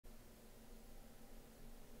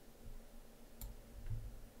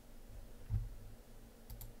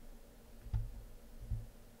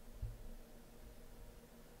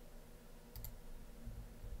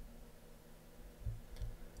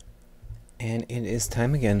And it is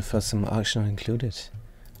time again for some auction included.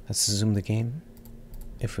 Let's zoom the game,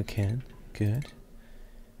 if we can. Good.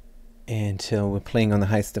 And we're playing on the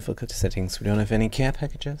highest difficulty settings. We don't have any care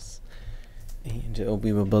packages. And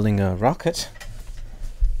we were building a rocket,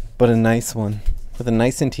 but a nice one. With a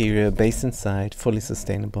nice interior, base inside, fully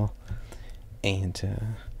sustainable. And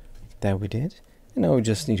that we did. And now we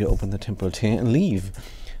just need to open the temple tier and leave.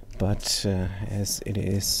 But as it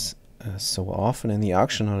is so often in the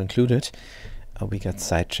auction not included, we got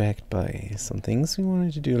sidetracked by some things we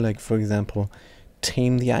wanted to do, like for example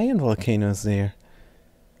tame the iron volcanoes there,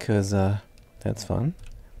 because that's fun,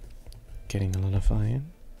 getting a lot of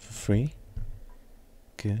iron for free.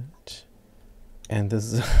 Good. And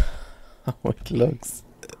this is how it looks.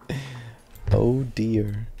 Oh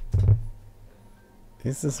dear,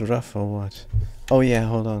 is this rough or what? Oh yeah,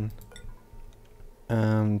 hold on.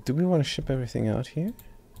 Do we want to ship everything out here?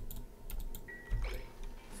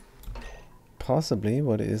 Possibly.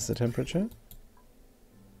 What is the temperature?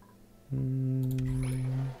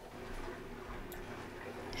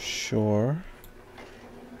 Sure.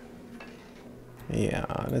 Yeah,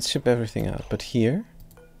 let's ship everything out. But here,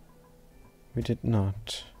 we did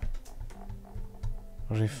not.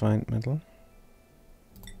 Refined metal.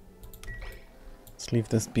 Let's leave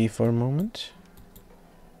this be for a moment.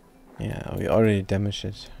 Yeah, we already damaged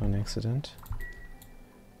it on accident.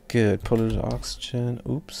 Good. Polluted oxygen.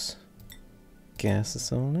 Oops.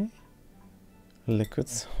 Gases only.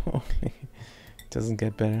 Liquids only. Doesn't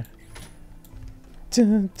get better.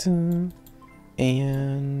 Dun, dun.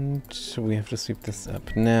 And we have to sweep this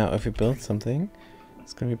up. Now, if we build something,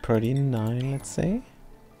 it's gonna be priority 9, let's say.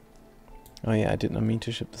 Oh yeah, I did not mean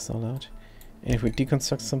to ship this all out. And if we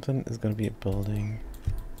deconstruct something, it's gonna be a building.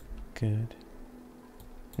 Good.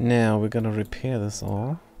 Now we're gonna repair this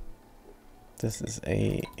all. This is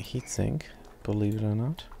a heatsink, believe it or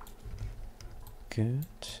not. Good.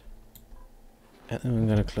 And then we're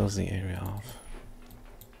gonna close the area off.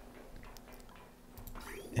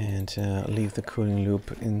 And leave the cooling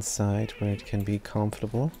loop inside where it can be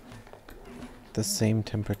comfortable. The same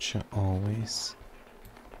temperature always.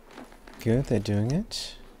 Good, they're doing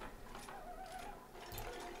it.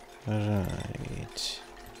 Right.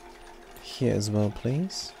 Here as well,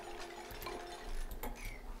 please.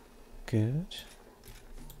 Good.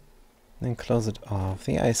 Then close it off.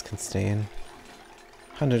 The ice can stay in.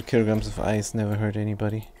 100 kilograms of ice never hurt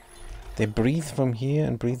anybody. They breathe from here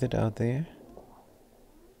and breathe it out there.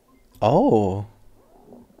 Oh!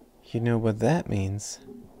 You know what that means.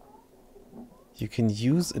 You can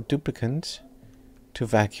use a duplicant to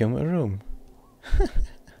vacuum a room.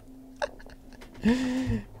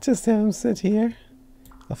 Just have him sit here.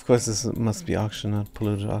 Of course this must be auction, not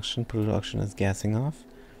polluted auction. Polluted auction is gassing off.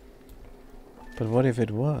 But what if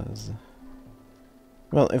it was?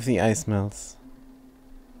 Well, if the ice melts,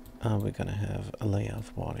 we're gonna have a layer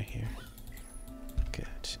of water here.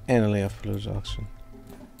 Good. And a layer of polluted auction.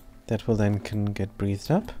 That will then can get breathed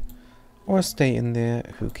up. Or stay in there.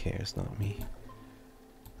 Who cares? Not me.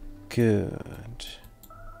 Good.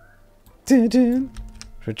 Dun-dun.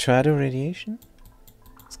 Retrado radiation?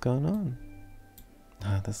 What's going on?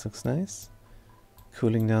 Ah, this looks nice.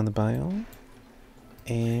 Cooling down the biome.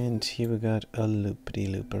 And here we got a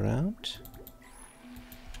loopity-loop around.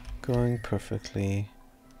 Going perfectly.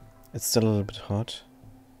 It's still a little bit hot.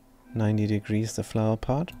 90 degrees the flower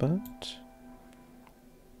pot, but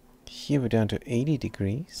here we're down to 80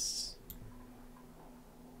 degrees.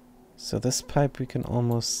 So this pipe we can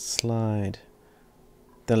almost slide.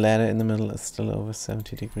 The ladder in the middle is still over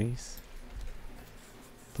 70 degrees.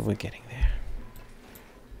 But we're getting there.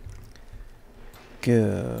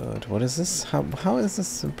 Good. What is this? How is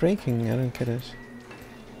this breaking? I don't get it.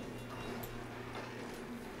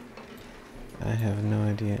 I have no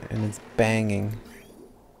idea. And it's banging.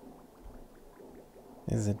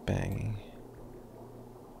 Is it banging?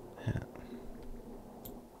 Yeah.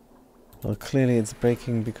 Well, clearly it's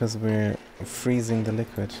breaking because we're freezing the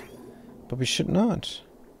liquid. But we should not.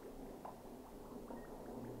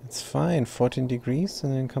 It's fine. 14 degrees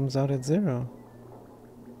and then it comes out at 0.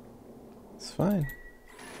 It's fine.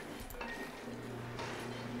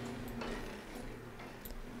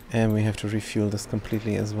 And we have to refuel this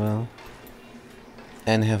completely as well.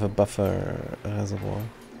 And have a buffer reservoir.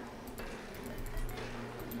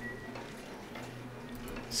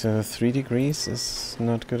 So 3 degrees is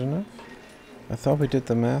not good enough? I thought we did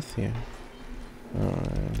the math here.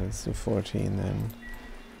 Alright, let's do 14 then.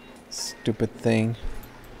 Stupid thing.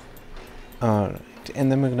 Alright,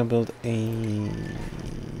 and then we're gonna build a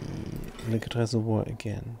liquid reservoir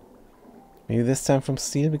again. Maybe this time from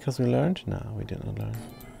steel because we learned? No, we did not learn.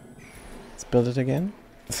 Let's build it again.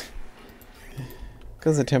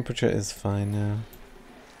 Because the temperature is fine now.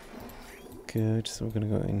 Good, so we're gonna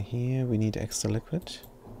go in here. We need extra liquid.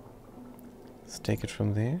 Let's take it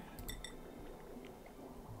from there.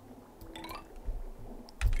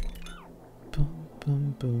 Boom,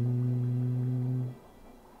 boom, boom.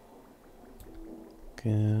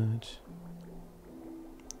 Good.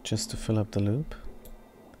 Just to fill up the loop.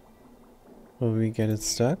 Will we get it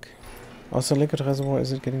stuck? Also, liquid reservoir,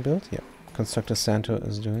 is it getting built? Yep. Constructor Santo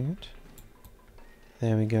is doing it.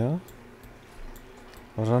 There we go.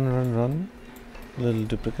 Run, run, run. Little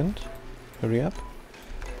duplicant. Hurry up.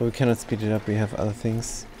 But we cannot speed it up. We have other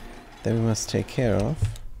things that we must take care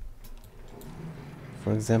of.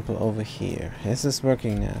 For example, over here. Is this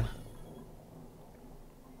working now?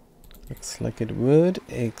 Looks like it would,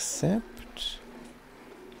 except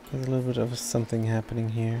there's a little bit of something happening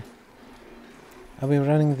here. Are we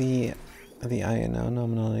running the iron now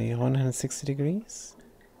nominally? 160 degrees?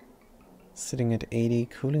 Sitting at 80,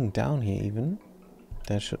 cooling down here even.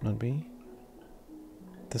 That should not be.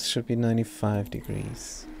 This should be 95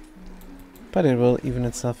 degrees. But it will even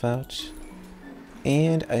itself out.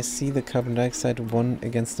 And I see the carbon dioxide won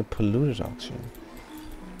against the polluted oxygen.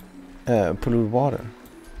 Polluted water.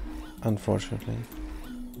 Unfortunately.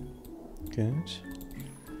 Good.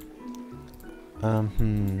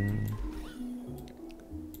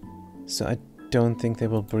 So I don't think they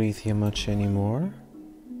will breathe here much anymore.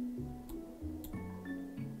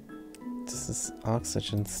 This is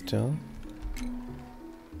oxygen still.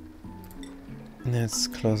 Let's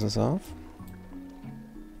close this off.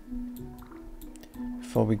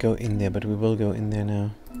 Before we go in there, but we will go in there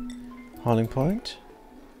now. Hauling point.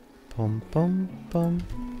 Bum bum bum.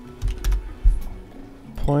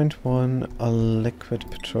 0.1 liquid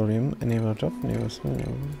petroleum. Enable drop, enable smell.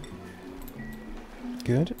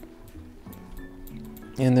 Good.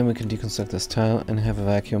 And then we can deconstruct this tile and have a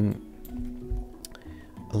vacuum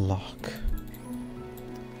lock.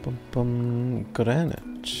 Bum bum. Granite.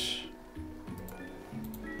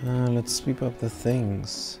 Let's sweep up the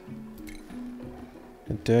things.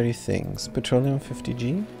 The dirty things. Petroleum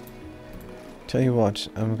 50G. Tell you what,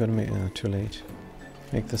 I'm gonna make... too late.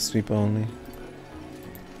 Make the sweep only.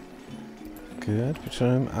 Good.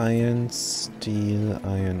 Petroleum, iron, steel,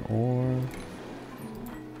 iron ore.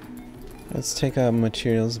 Let's take our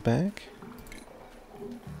materials back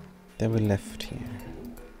that we left here.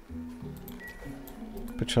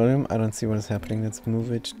 Petroleum, I don't see what is happening. Let's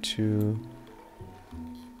move it to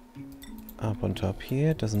up on top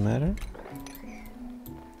here. Doesn't matter.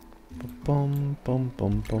 Bum bum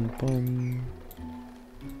bum bum bum.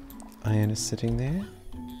 Iron is sitting there.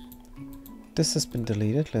 This has been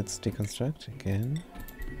deleted. Let's deconstruct again.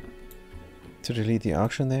 To delete the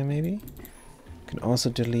auction there, maybe. You can also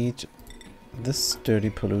delete this dirty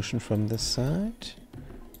pollution from this side.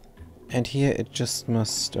 And here it just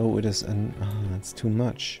must... oh, it is an... it's too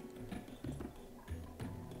much.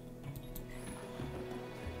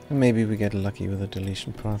 Maybe we get lucky with the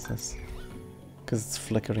deletion process. Because it's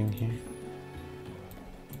flickering here.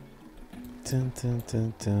 Dun, dun,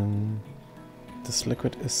 dun, dun. This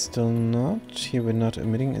liquid is still not... here we're not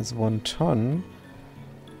emitting. It's 1 ton.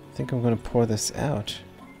 I think I'm going to pour this out.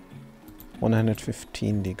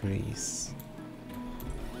 115 degrees.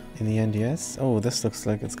 In the end, yes. Oh, this looks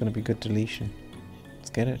like it's going to be good deletion. Let's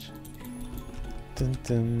get it. Dun,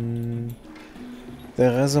 dun.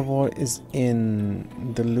 The reservoir is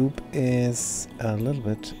in. The loop is a little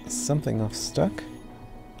bit something of stuck.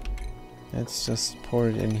 Let's just pour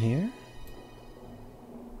it in here.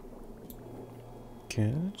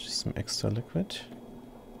 Good. Some extra liquid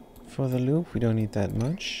for the loop. We don't need that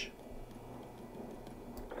much.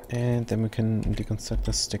 And then we can deconstruct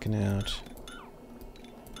the sticking out.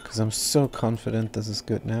 Because I'm so confident this is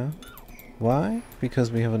good now. Why?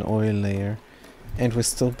 Because we have an oil layer. And we're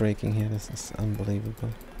still breaking here. This is unbelievable.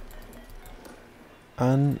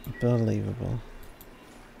 Unbelievable.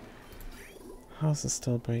 How's it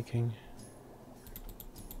still breaking?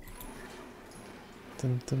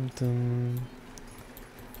 Dum dum dum.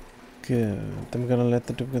 Good. I'm gonna let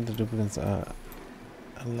the duplicates are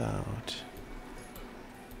allowed.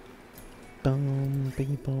 Boom,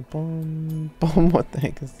 biggie, boom, boom, boom. What the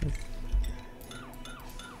heck is this?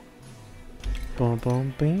 Boom,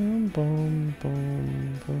 boom, boom, boom,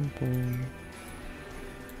 boom, boom, boom.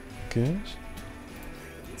 Good.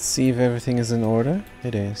 Let's see if everything is in order.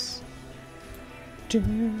 It is. Good.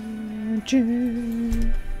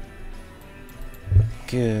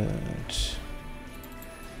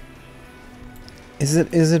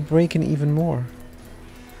 Is it breaking even more?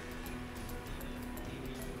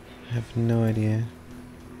 I have no idea.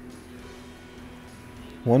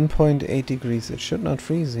 1.8 degrees. It should not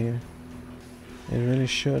freeze here. It really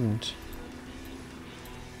shouldn't.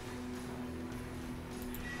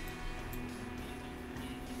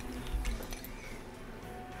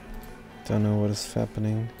 Don't know what is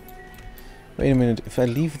happening. Wait a minute, if I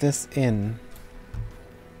leave this in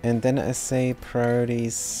and then I say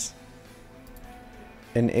priorities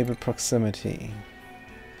enable proximity.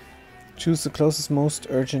 Choose the closest most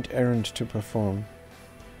urgent errand to perform.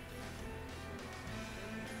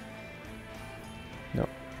 No.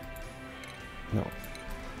 No.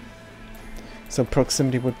 So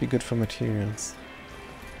proximity would be good for materials.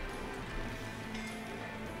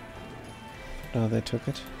 No, they took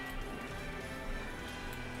it.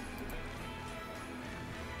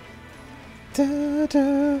 Da,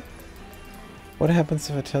 da. What happens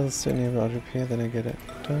if I tell this to enable auto repair? Then I get it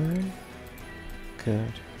done.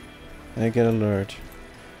 Good. And I get alert.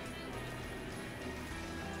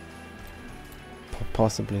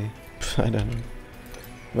 Possibly. I don't know.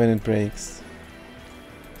 When it breaks.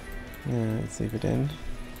 Yeah, let's leave it in.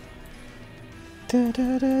 Da,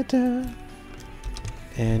 da, da, da.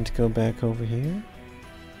 And go back over here.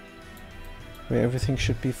 Where everything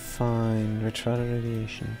should be fine. Retarded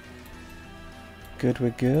radiation. Good,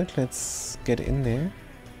 we're good. Let's get in there.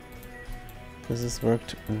 Because this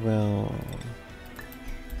worked well.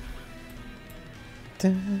 Da,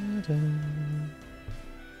 da.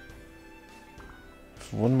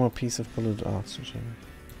 One more piece of polluted oxygen.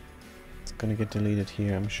 It's gonna get deleted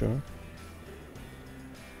here, I'm sure.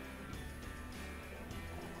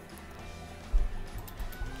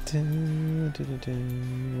 Da, da, da, da.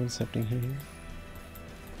 What's happening here?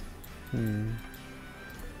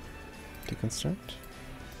 Deconstruct.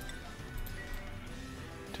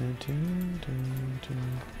 Dun, dun, dun,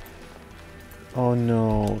 dun. Oh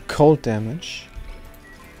no, cold damage.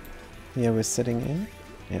 Yeah, we're sitting in.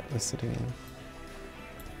 Yeah, we're sitting in.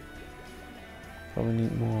 But we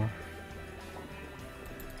need more.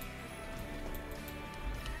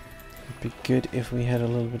 It'd be good if we had a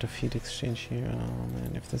little bit of heat exchange here. Oh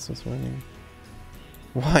man, if this was running.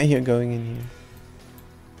 Why are you going in here?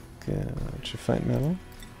 Good. Refined metal.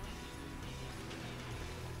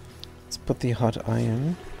 Let's put the hot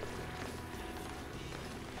iron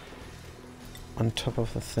on top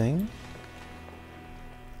of the thing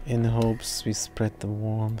in hopes we spread the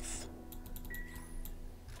warmth.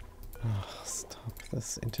 Oh, stop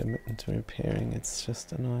this intermittent repairing, it's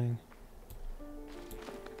just annoying.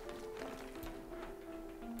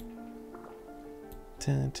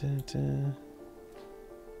 Da, da, da.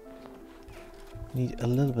 Need a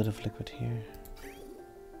little bit of liquid here.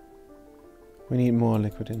 We need more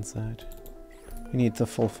liquid inside. We need the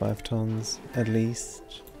full 5 tons, at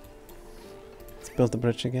least. Let's build the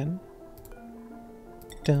bridge again.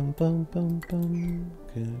 Dum bum bum bum.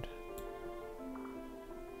 Good.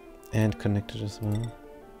 And connect it as well.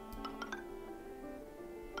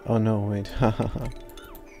 Oh no, wait. Hahaha.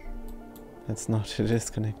 That's not, it is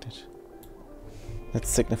connected. Let's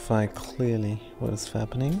signify clearly what is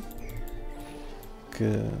happening.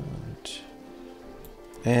 Good.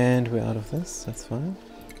 And we're out of this, that's fine.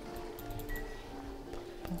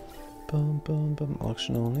 Bum, bum, bum.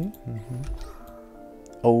 Auction only.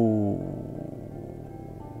 Oh.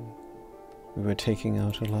 We were taking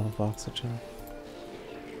out a lot of oxygen.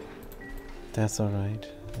 That's alright.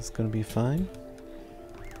 That's gonna be fine.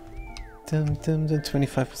 Dum, dum, dum.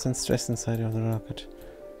 25% stress inside of the rocket.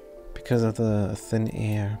 Because of the thin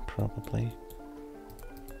air, probably.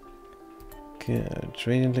 Good.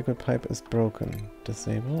 Radiant liquid pipe is broken.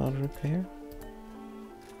 Disable auto repair.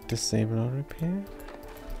 Disable auto repair.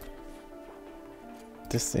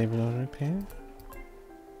 Disable auto repair.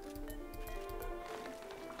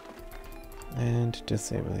 And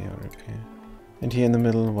disable the auto repair. And here in the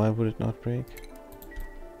middle, why would it not break?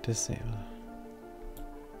 Disable.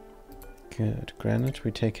 Good. Granite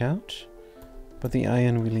we take out. But the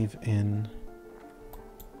iron we leave in.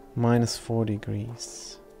 -4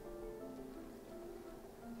 degrees.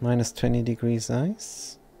 -20 degrees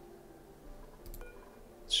ice.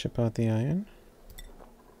 Let's ship out the iron.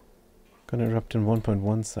 Gonna erupt in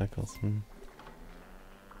 1.1 cycles.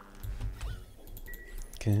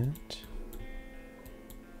 Good.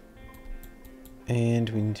 And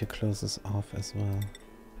we need to close this off as well.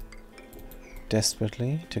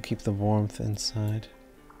 Desperately to keep the warmth inside.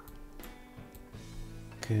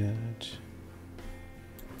 Good.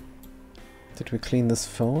 Did we clean this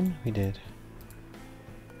phone? We did.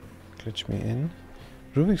 Glitch me in.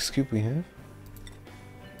 Rubik's Cube we have.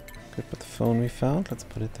 Good, but the phone we found, let's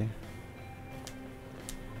put it there.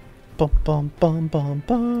 Bum bum bum bum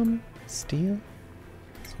bum. Steel.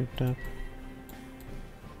 Swept up.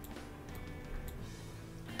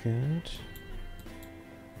 Good.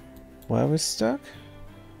 Why are we stuck?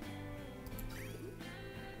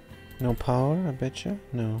 No power, I betcha?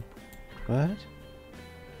 No. What?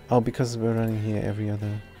 Oh, because we're running here every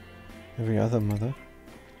other mother.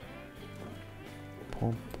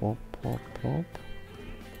 Pop, pop, pop, pop.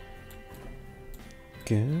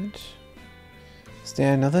 Good. Is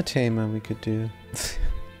there another tamer we could do?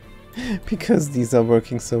 Because these are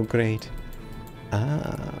working so great.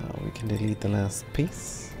 Ah, we can delete the last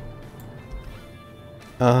piece.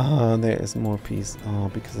 Ah, there is more piece. Oh,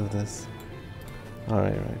 because of this.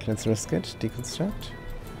 Alright, right. Let's risk it. Deconstruct.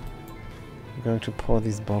 I'm going to pour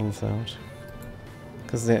these bottles out.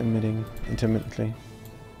 Because they're emitting intermittently.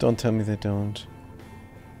 Don't tell me they don't.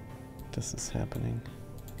 This is happening.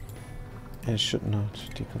 And it should not.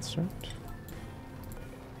 Deconstruct.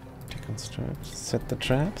 Deconstruct. Set the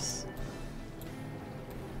traps.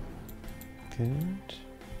 Good.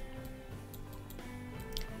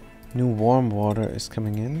 New warm water is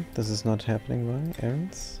coming in. This is not happening, right?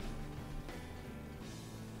 Errands?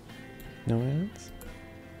 No errands?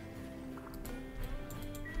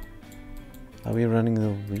 Are we running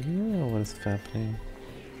the wheel, or what is happening?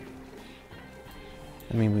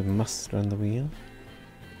 I mean, we must run the wheel.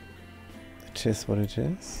 It is what it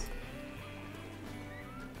is.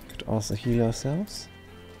 Could also heal ourselves.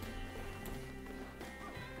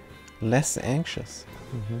 Less anxious.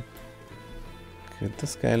 Good,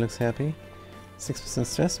 this guy looks happy. 6%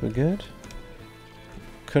 stress, we're good.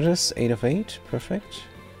 Critters, 8 of 8, perfect.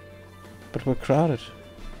 But we're crowded.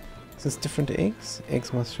 Is this different eggs?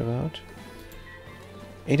 Eggs must show out.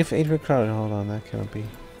 8 of 8, we're crowded. Hold on, that cannot be.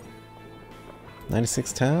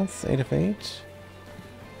 96 talents, 8 of 8.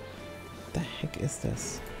 What the heck is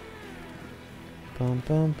this? Bum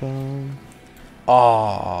bum bum.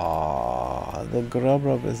 Ah, the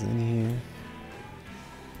grub is in here.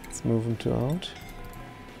 Let's move him to out.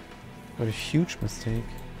 What a huge mistake.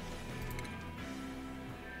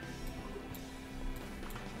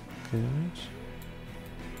 Good.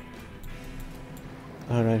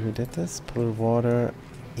 Alright, we did this. Pull water,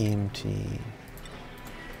 empty.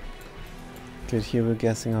 Good, here we're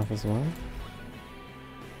gassing off as well.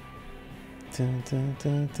 Dun, dun,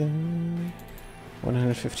 dun, dun.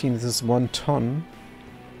 115, this is 1 ton.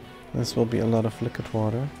 This will be a lot of liquid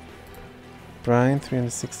water. Brian,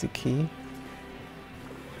 360 key.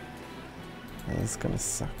 That's gonna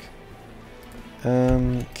suck.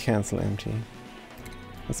 Cancel empty.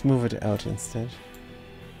 Let's move it out instead.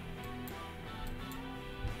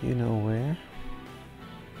 You know where?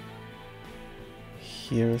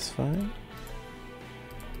 Here is fine.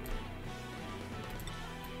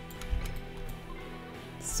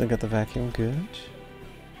 Still got the vacuum, good.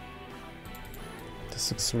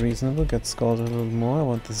 This looks reasonable, get scalded a little more. I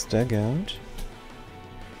want this dug out.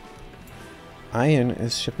 Iron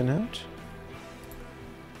is shipping out.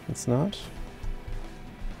 It's not.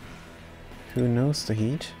 Who knows the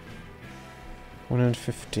heat?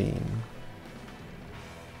 115.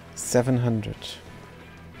 700.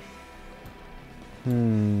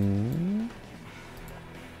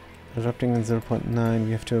 Erupting in 0.9.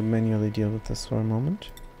 We have to manually deal with this for a moment.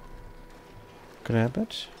 Grab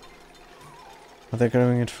it. Are they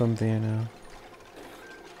grabbing it from there now?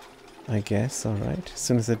 I guess, alright. As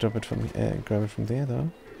soon as they drop it from grab it from there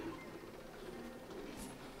though.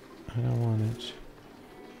 I don't want it.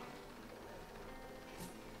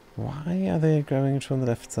 Why are they grabbing it from the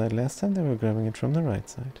left side? Last time they were grabbing it from the right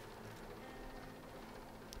side.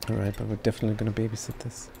 Alright, but we're definitely gonna babysit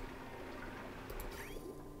this.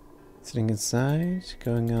 Sitting inside,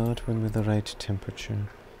 going out when with the right temperature.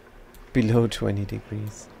 Below 20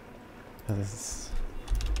 degrees. Oh, this is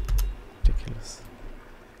ridiculous.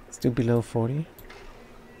 Let's do below 40.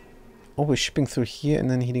 Oh, we're shipping through here and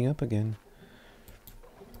then heating up again.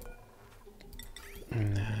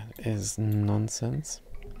 That is nonsense.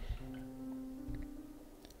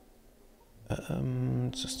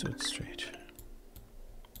 Just do it straight.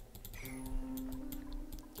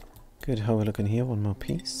 Good, how are we looking here? One more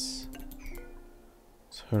piece.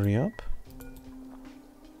 Let's hurry up.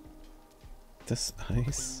 This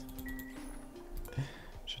ice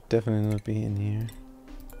should definitely not be in here.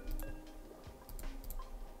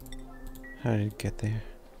 How did it get there?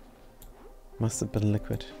 Must have been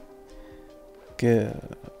liquid.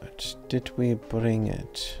 Good. Did we bring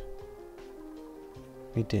it?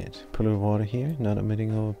 We did. Pull water here, not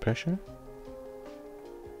emitting over pressure.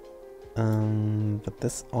 But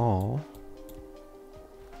this all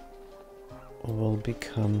will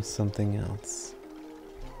become something else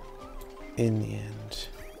in the end.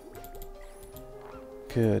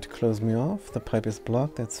 Good. Close me off. The pipe is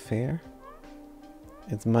blocked. That's fair.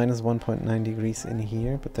 It's minus 1.9 degrees in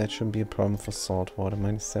here, but that shouldn't be a problem for salt water.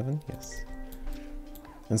 Minus 7, yes.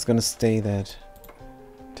 And it's gonna stay that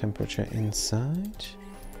temperature inside.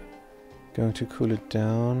 Going to cool it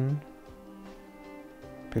down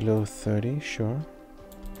below 30, sure.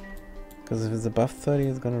 Because if it's above 30,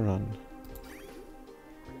 it's gonna run.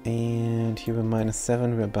 And here we're minus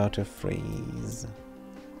 7, we're about to freeze.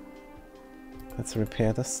 Let's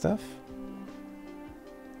repair this stuff.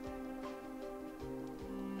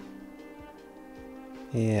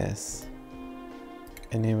 Yes.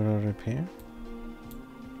 Enable repair.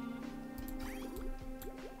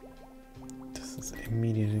 This is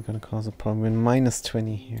immediately gonna cause a problem. We're minus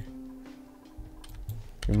 20 here.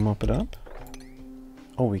 Can we mop it up?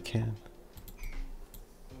 Oh, we can.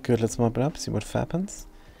 Good, let's mop it up, see what happens.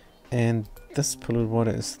 And this polluted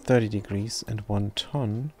water is 30 degrees and 1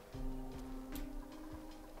 ton.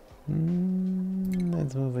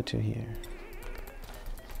 Let's move it to here.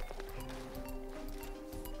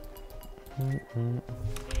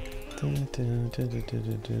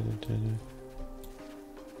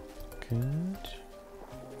 Good.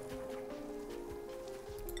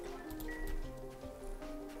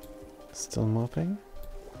 Still mopping.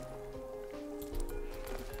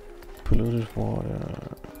 Polluted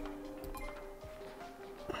water.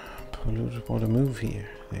 Polluted water, move here.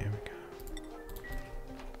 There we go.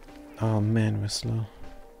 Oh man, we're slow.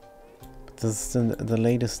 But this is the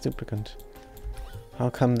latest duplicant. How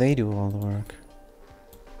come they do all the work?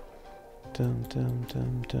 Dum dum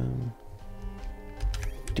dum dum.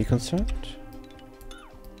 Deconstruct.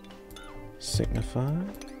 Signify.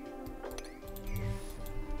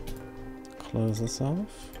 Close this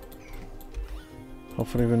off.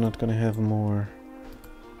 Hopefully we're not gonna have more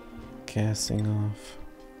gassing off.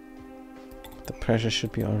 The pressure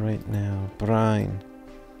should be alright now. Brine.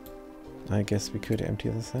 I guess we could empty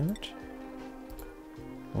this out.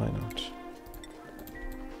 Why not?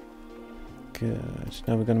 Good.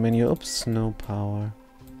 Now we're gonna menu. Oops, no power.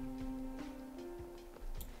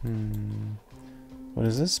 What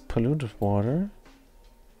is this? Polluted water.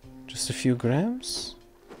 Just a few grams?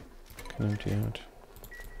 Can empty out.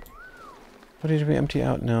 What did we empty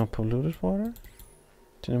out now? Polluted water?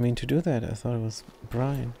 Didn't mean to do that. I thought it was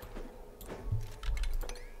brine.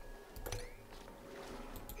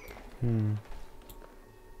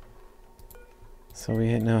 So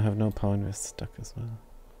we now have no power and we're stuck as well.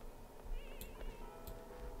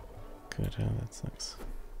 Good, oh, that sucks.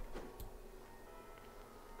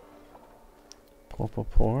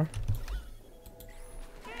 Pour.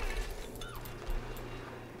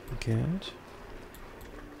 Good.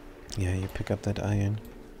 Yeah, you pick up that iron.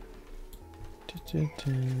 Do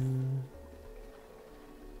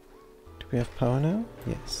we have power now?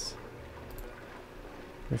 Yes.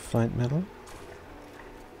 Refined metal.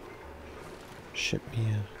 Ship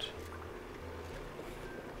me out.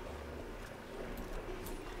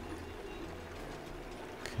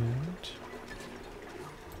 Good.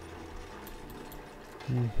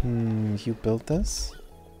 You built this?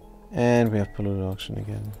 And we have polluted auction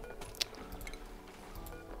again.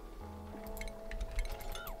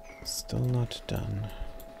 Still not done.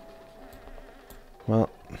 Well,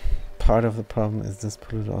 part of the problem is this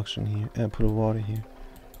polluted auction here, polluted water here.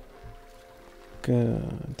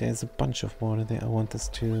 Good. There's a bunch of water there. I want this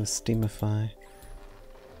to steamify.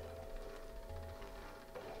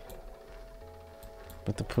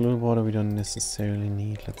 But the polluted water we don't necessarily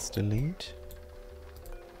need. Let's delete.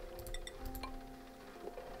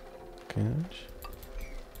 Good.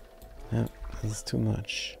 No, this is too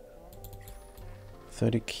much.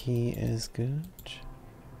 30 key is good.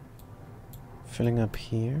 Filling up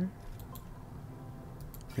here.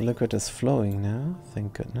 Liquid is flowing now,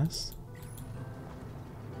 thank goodness.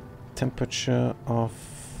 Temperature of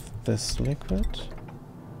this liquid.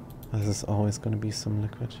 This is always going to be some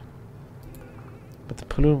liquid. But the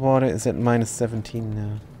polluted water is at minus 17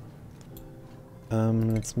 now.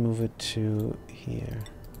 Let's move it to here.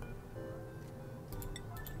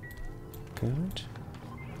 Good.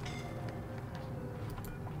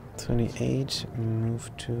 28, move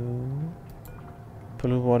to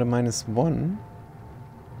polluted water minus 1.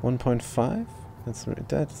 1.5? That's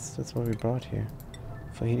what we brought here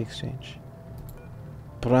for heat exchange.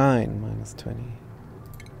 Brine minus 20.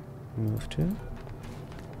 Move to.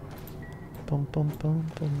 Bum bum bum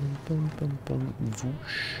bum bum bum bum.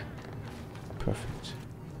 Whoosh. Perfect.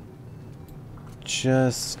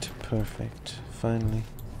 Just perfect. Finally.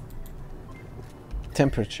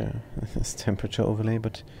 Temperature. This temperature overlay,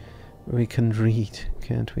 but we can read,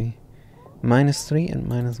 can't we? Minus 3 and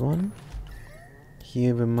minus 1.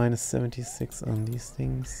 Here we're minus 76 on these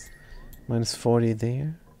things. Minus 40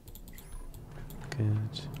 there.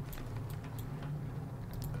 Good.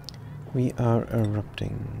 We are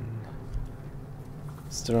erupting.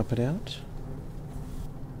 Let's drop it out.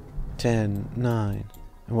 10, 9.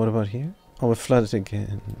 And what about here? Oh, we're flooded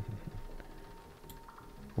again.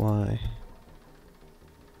 Why?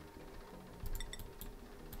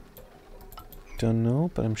 Don't know,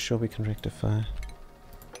 but I'm sure we can rectify.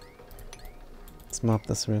 Let's mop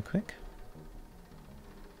this real quick.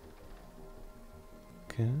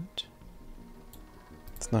 Good.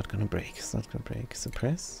 It's not gonna break. It's not gonna break.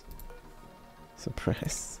 Suppress.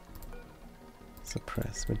 Suppress.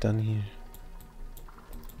 Suppress. We're done here.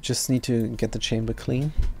 Just need to get the chamber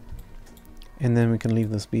clean. And then we can leave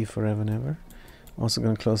this be forever and ever. Also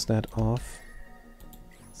gonna close that off.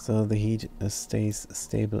 So the heat stays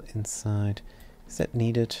stable inside. Is that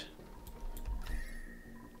needed?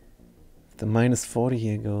 The minus 40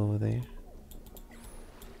 here go over there.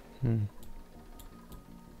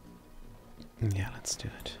 Yeah, let's do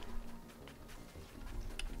it.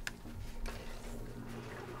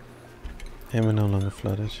 And we're no longer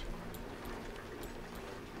flooded.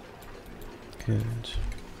 Good.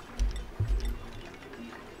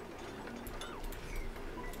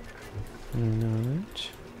 Knowledge.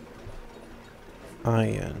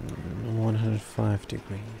 Iron, 105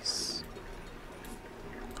 degrees.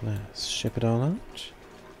 Glass, ship it all out.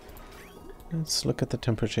 Let's look at the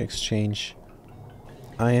temperature exchange.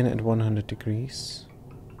 Iron at 100 degrees.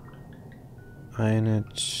 Iron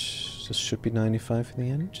at, this should be 95 in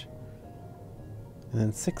the end. And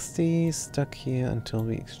then 60, stuck here until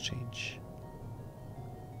we exchange.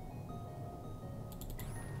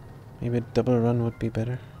 Maybe a double run would be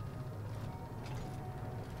better.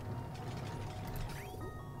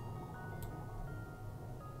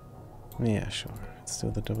 Yeah, sure. Let's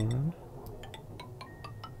do the double run.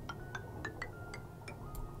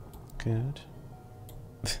 Good.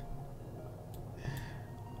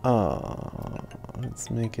 Oh, let's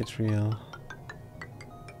make it real.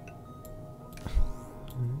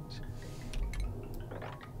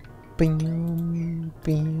 Bing,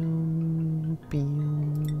 bing,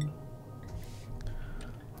 bing.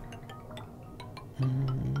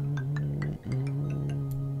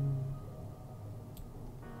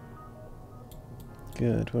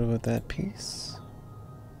 Good. What about that piece?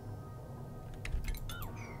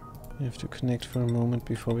 We have to connect for a moment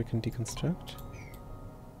before we can deconstruct.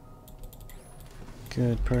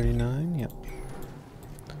 Good. Priority 9. Yep.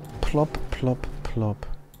 Plop, plop, plop.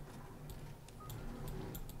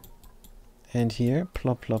 And here,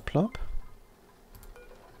 plop, plop, plop.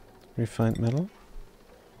 Refined metal.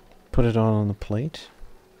 Put it all on the plate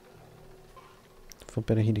for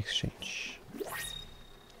better heat exchange.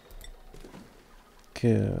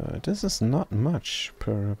 Good. This is not much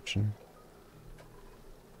per eruption.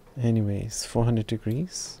 Anyways, 400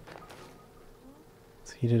 degrees.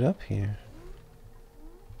 Let's heat it up here.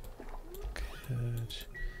 Good.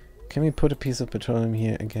 Can we put a piece of petroleum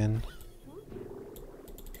here again?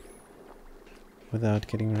 Without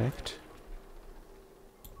getting wrecked?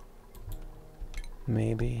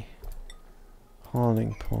 Maybe.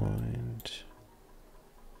 Hauling point.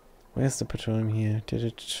 Where's the petroleum here? Did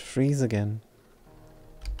it freeze again?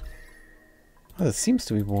 Oh, it seems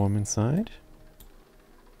to be warm inside.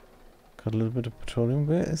 Got a little bit of petroleum.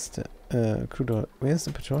 Where is the crude oil? Where's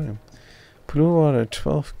the petroleum? Blue water,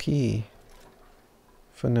 12 key.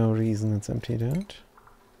 For no reason, it's emptied out.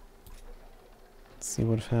 Let's see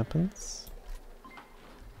what happens.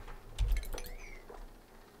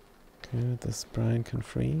 Good, this brine can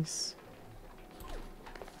freeze.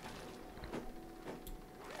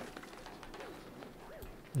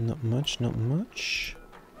 Not much, not much.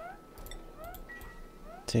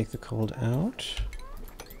 Take the cold out.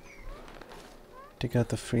 Dig out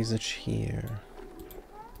the freezage here.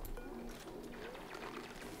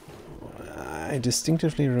 I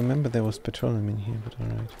distinctively remember there was petroleum in here, but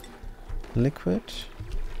alright. Liquid.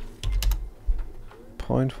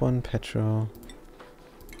 0.1 petro.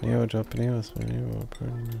 Neo drop, neo,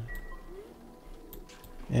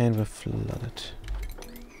 and we're flooded.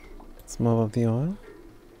 Let's mop up the oil.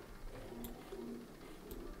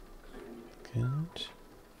 Good.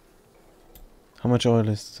 How much oil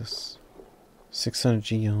is this? 600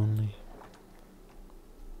 G only.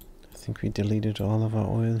 I think we deleted all of our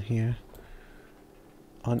oil here.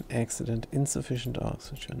 On accident. Insufficient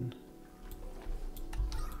oxygen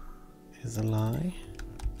is a lie.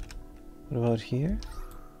 What about here?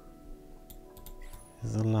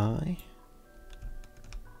 Is a lie.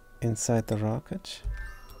 Inside the rocket.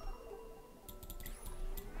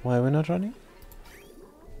 Why we're not running?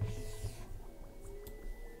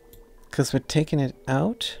 Because we're taking it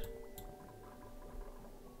out.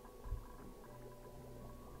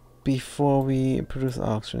 before we produce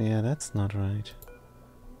oxygen. Yeah, that's not right.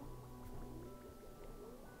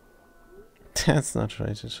 That's not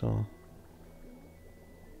right at all.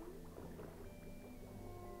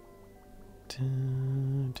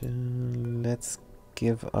 Let's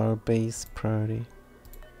give our base priority.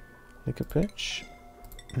 Liquid bridge.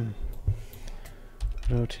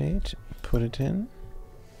 Rotate. Put it in.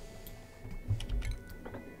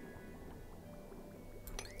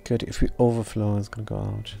 Good. If we overflow, it's going to go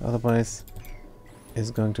out. Otherwise,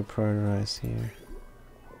 it's going to prioritize here.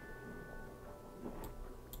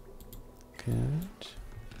 Good.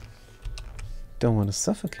 Don't want to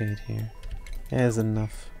suffocate here. There's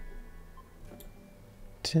enough.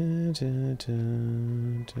 70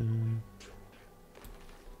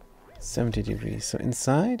 degrees. So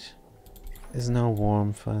inside is now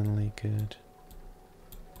warm finally. Good.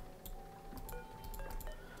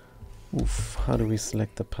 Oof. How do we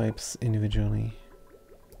select the pipes individually?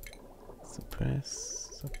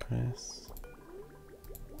 Suppress. Suppress.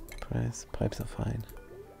 Suppress. Pipes are fine.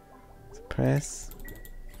 Suppress.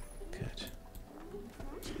 Good.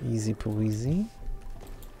 Easy peasy.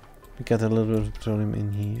 We got a little bit of petroleum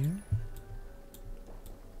in here.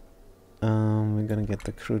 We're gonna get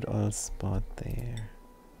the crude oil spot there.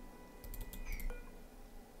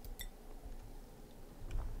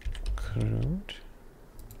 Crude.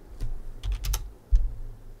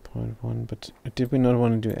 0.1, but did we not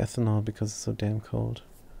want to do ethanol because it's so damn cold?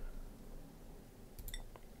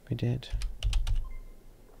 We did.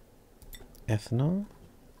 Ethanol.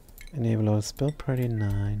 Enable oil spill priority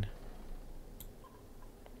 9.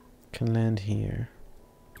 Can land here.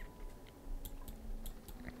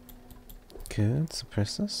 Good,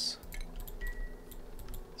 suppress this.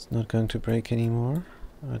 It's not going to break anymore,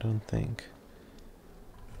 I don't think.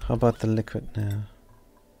 How about the liquid now?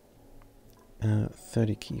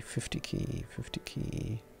 30 key, 50 key, 50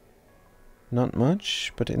 key. Not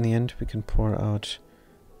much, but in the end we can pour out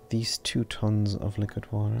these 2 tons of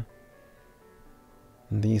liquid water.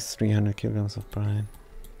 And these 300 kilograms of brine.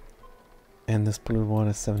 And this blue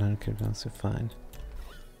water 700 kilograms, so fine.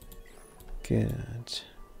 Good.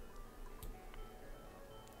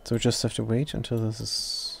 So we just have to wait until this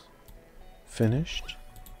is finished.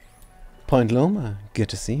 Point Loma, good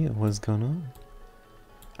to see you. What's going on?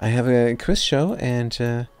 I have a quiz show, and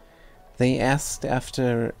they asked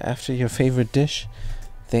after your favorite dish.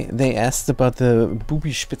 They asked about the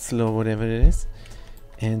booby spitzel or whatever it is,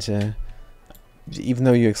 and even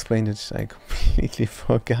though you explained it, I completely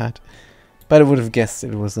forgot. But I would have guessed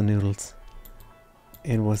it was the noodles.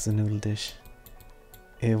 It was the noodle dish.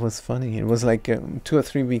 It was funny. It was like 2 or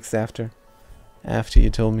 3 weeks after you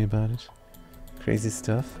told me about it. Crazy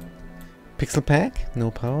stuff. Pixel pack?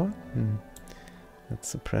 No power? Let's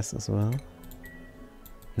suppress as well.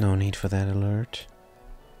 No need for that alert.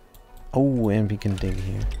 Oh, and we can dig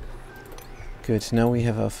here. Good. Now we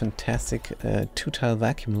have a fantastic 2-tile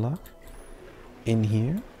vacuum lock in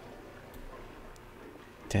here.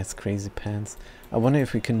 That's crazy pants. I wonder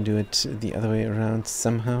if we can do it the other way around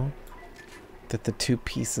somehow. That the 2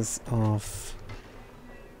 pieces of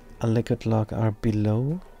a liquid lock are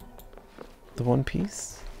below the 1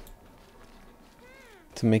 piece.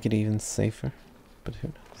 To make it even safer. But who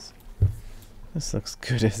knows? This looks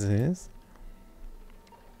good as it is.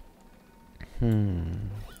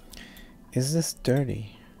 Is this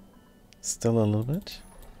dirty? Still a little bit.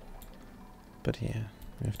 But yeah,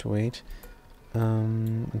 we have to wait.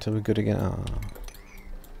 Until we're good again.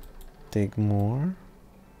 Dig more.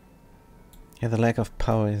 Yeah, the lack of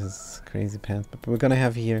power is crazy pants, but we're gonna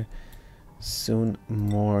have here soon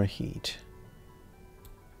more heat.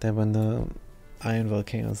 Then when the iron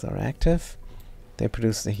volcanoes are active, they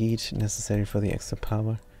produce the heat necessary for the extra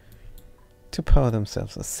power to power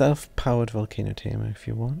themselves. A self-powered volcano tamer if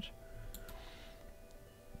you want.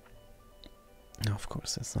 Now, of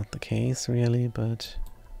course, that's not the case really, but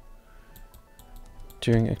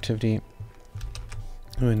during activity,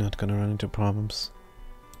 we're not gonna run into problems.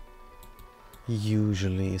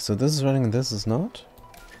 Usually. So this is running and this is not?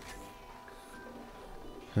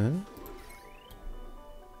 Huh?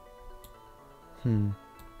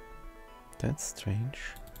 That's strange.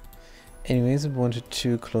 Anyways, we wanted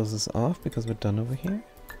to close this off because we're done over here.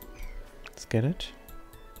 Let's get it.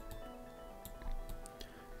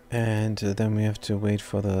 And then we have to wait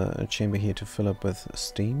for the chamber here to fill up with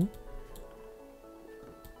steam.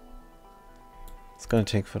 It's gonna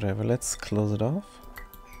take forever. Let's close it off.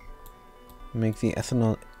 Make the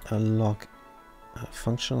ethanol lock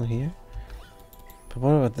functional here. But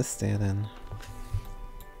what about this there then?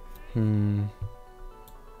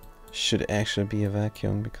 Should actually be a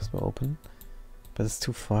vacuum because we're open. But it's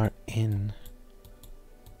too far in.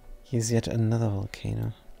 Here's yet another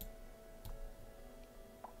volcano.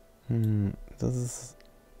 This is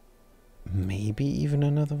maybe even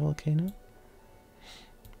another volcano?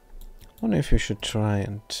 I wonder if we should try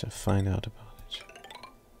and find out about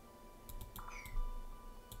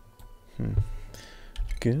it.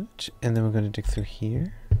 Good. And then we're going to dig through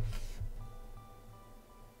here.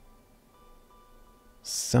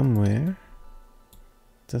 Somewhere.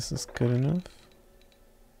 This is good enough.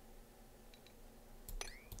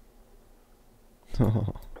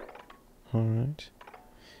 Oh, alright.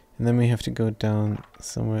 And then we have to go down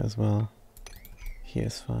somewhere as well.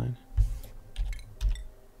 Here's fine.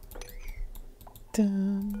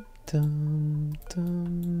 Dum, dum,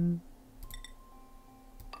 dum.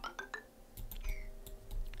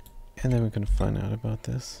 And then we're gonna find out about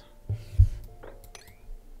this.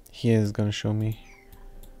 Here is gonna show me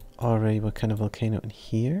already what kind of volcano in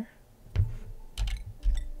here.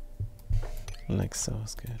 Like so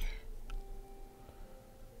is good.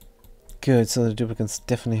 Good, so the duplicates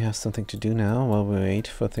definitely have something to do now while we wait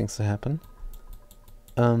for things to happen.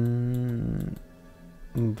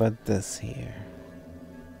 But this here.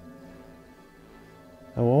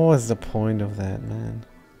 What was the point of that, man?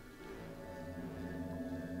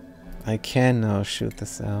 I can now shoot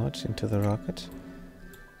this out into the rocket.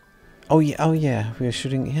 Oh yeah, we are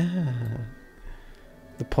shooting, yeah.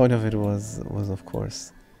 The point of it was of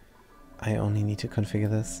course, I only need to configure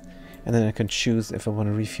this. And then I can choose if I want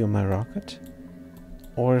to refuel my rocket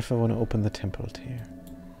or if I want to open the temporal tear.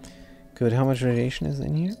 Good, how much radiation is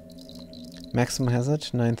in here? Maximum hazard,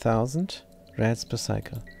 9,000 rads per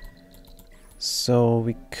cycle. So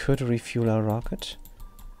we could refuel our rocket,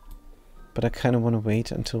 but I kind of want to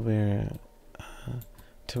wait until we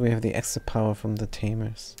have the extra power from the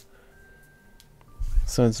tamers.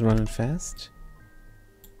 So it's running fast.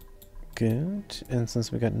 Good, and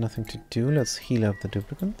since we got nothing to do, let's heal up the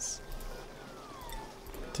duplicates.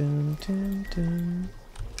 Dun, dun, dun.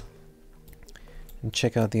 And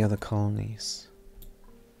check out the other colonies.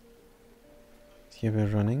 Here we're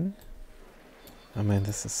running. Oh man,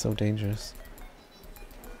 this is so dangerous.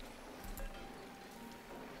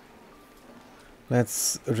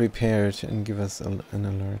 Let's repair it and give us an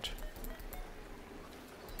alert.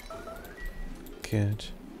 Good.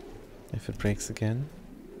 If it breaks again.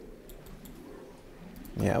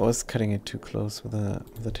 Yeah, I was cutting it too close with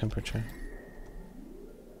the temperature.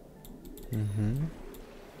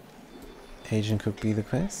 Agent could be the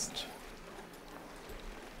quest.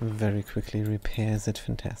 Very quickly repairs it.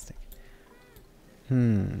 Fantastic.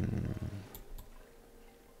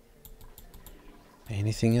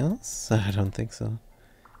 Anything else? I don't think so.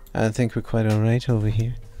 I think we're quite alright over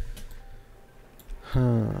here.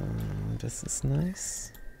 This is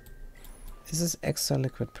nice. Is this extra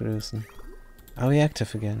liquid producing? Are we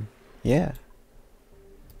active again? Yeah.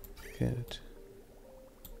 Good.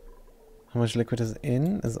 How much liquid is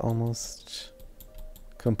in is almost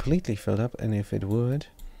completely filled up, and if it would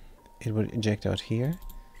eject out here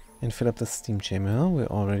and fill up the steam chamber. Oh, we're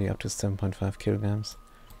already up to 7.5 kilograms.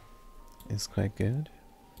 It's quite good.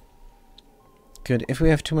 Good. If we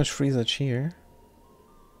have too much freezage here,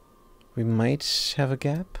 we might have a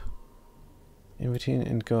gap in between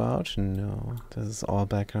and go out. No, this is all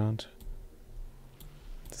background.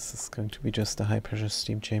 This is going to be just a high pressure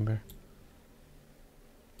steam chamber.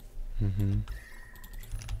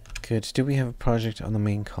 Good. Do we have a project on the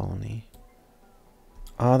main colony?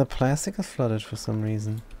 Oh, the plastic is flooded for some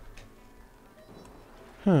reason.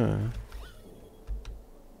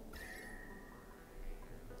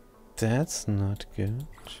 That's not good.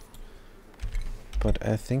 But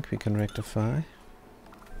I think we can rectify.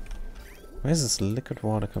 Where's this liquid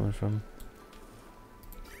water coming from?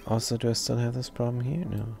 Also, do I still have this problem here?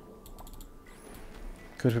 No.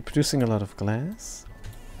 Good, we're producing a lot of glass.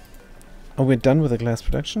 Oh, we're done with the glass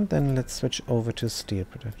production? Then let's switch over to steel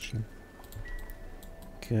production.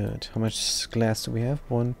 Good. How much glass do we have?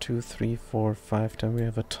 1, 2, 3, 4, 5 times. We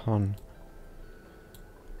have a ton.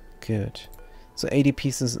 Good. So 80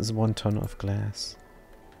 pieces is 1 ton of glass.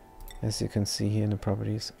 As you can see here in the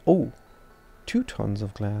properties. Oh! 2 tons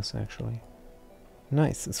of glass, actually.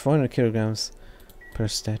 Nice. It's 400 kilograms per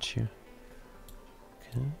statue.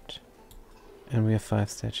 Good. And we have 5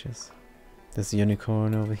 statues. There's a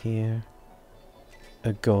unicorn over here.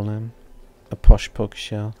 A golem. A posh poke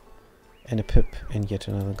shell. And a pip. And yet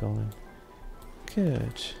another golem.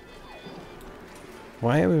 Good.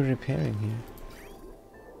 Why are we repairing here?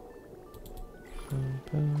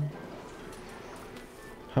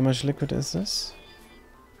 How much liquid is this?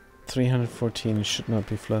 314. It should not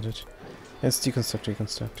be flooded. Let's deconstruct,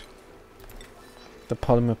 reconstruct. The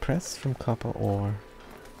polymer press from copper ore.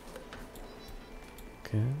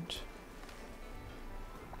 Good.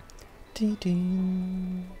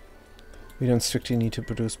 Dee-dee. We don't strictly need to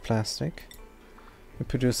produce plastic. We're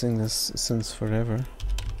producing this since forever.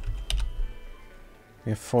 We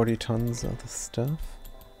have 40 tons of the stuff.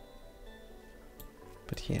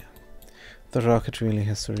 But yeah, the rocket really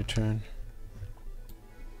has to return.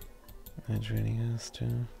 It really has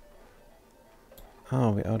to.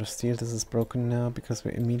 Oh, we're out of steel. This is broken now because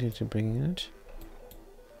we're immediately bringing it.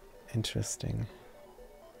 Interesting.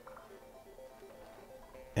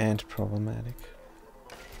 And problematic.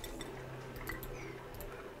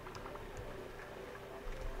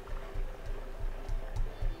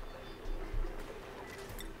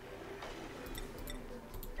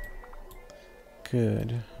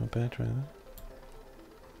 Good, or bad rather.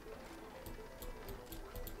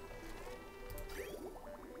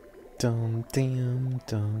 Dum dum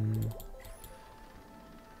dum.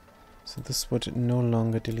 So this would no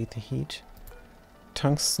longer delete the heat.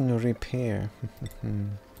 Tungsten repair.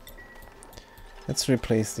 Let's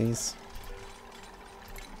replace these.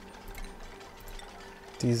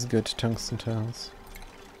 These good tungsten tiles.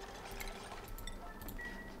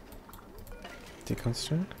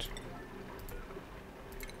 Deconstruct.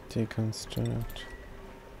 Deconstruct.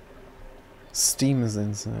 Steam is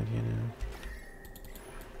inside, you know.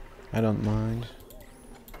 I don't mind.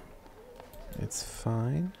 It's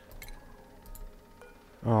fine.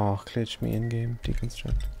 Oh, glitch me in-game.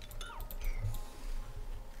 Deconstruct.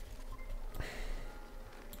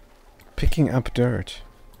 Picking up dirt.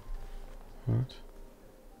 What?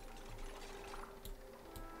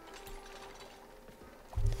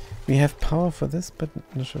 We have power for this, but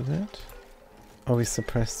not for that. Oh, we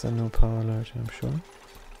suppressed the no power alert, I'm sure.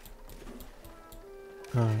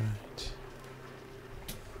 Alright.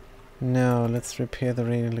 Now, let's repair the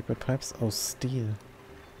rain and liquid pipes. Oh, steel.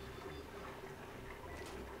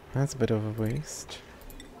 That's a bit of a waste.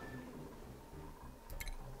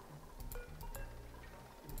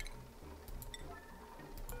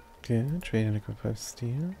 Good, rain and liquid pipes,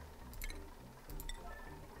 steel.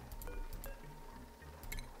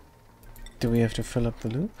 Do we have to fill up the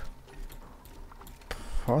loop?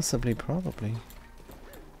 Possibly, probably.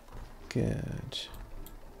 Good.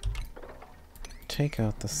 Take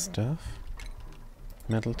out the stuff.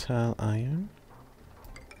 Metal tile, iron.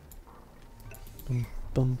 Bum,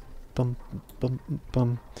 bum, bum, bum,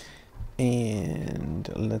 bum. And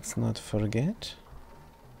let's not forget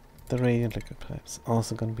the radiant liquid pipes.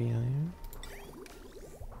 Also gonna be iron.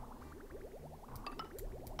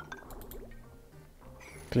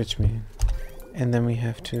 Glitch me in. And then we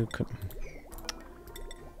have to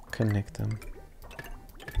connect them.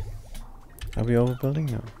 Are we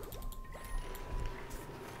overbuilding? No.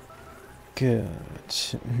 Good.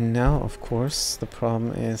 Now, of course, the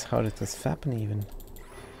problem is how did this happen even?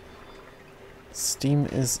 Steam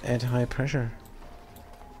is at high pressure.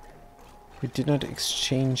 We did not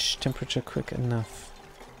exchange temperature quick enough.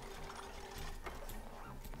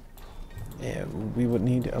 Yeah, we would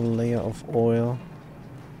need a layer of oil.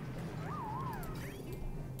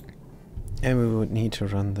 And we would need to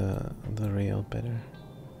run the rail better.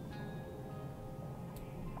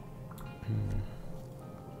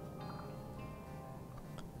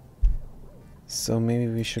 So maybe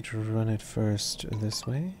we should run it first this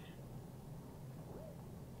way.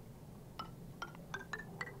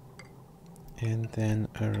 And then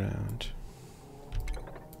around.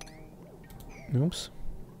 Oops.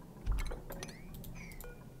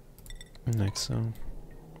 Like so.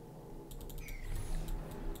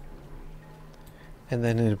 And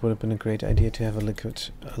then it would have been a great idea to have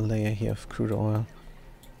a layer here of crude oil.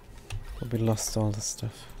 But we lost all the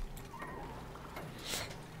stuff.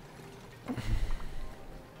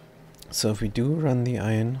 So if we do run the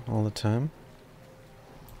iron all the time,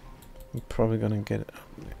 we're probably gonna get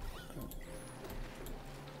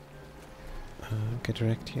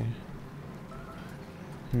wrecked here.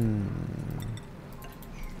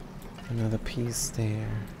 Another piece there.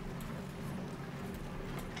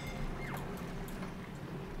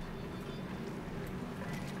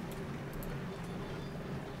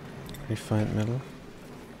 Refined metal.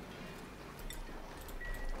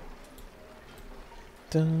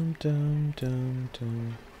 Dum dum dum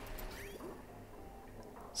dum.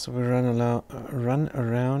 So we run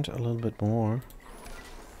around a little bit more.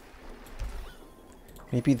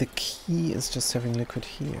 Maybe the key is just having liquid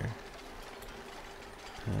here.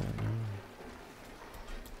 I don't know.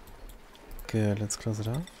 Good, let's close it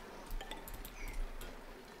off.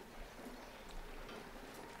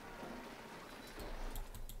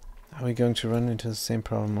 Are we going to run into the same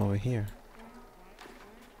problem over here?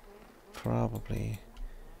 Probably.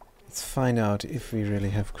 Let's find out if we really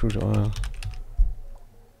have crude oil.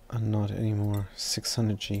 not anymore.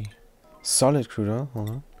 600G. Solid crude oil, hold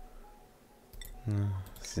on. No,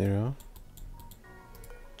 0.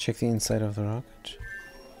 Check the inside of the rocket.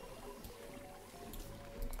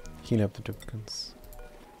 Heal up the duplicates.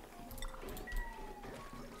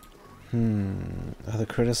 Are the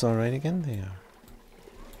critters alright again? They are.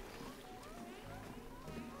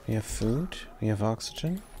 We have food. We have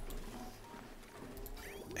oxygen.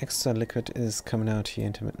 Extra liquid is coming out here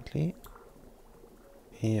intermittently.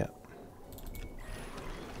 Yeah.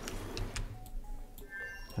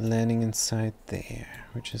 Landing inside there,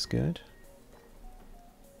 which is good.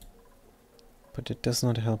 But it does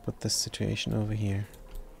not help with this situation over here.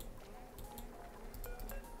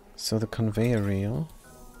 So the conveyor rail...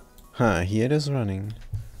 here it is running.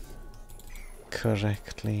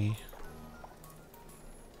 Correctly.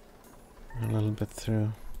 A little bit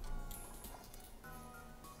through.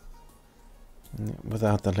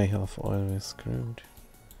 Without the layer of oil we're screwed.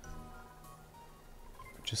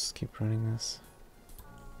 Just keep running this.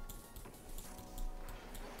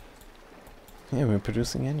 Yeah, we're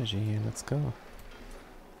producing energy here, let's go.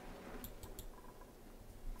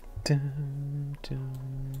 Dun,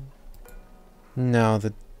 dun. Now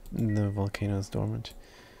the volcano is dormant.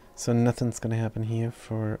 So nothing's gonna happen here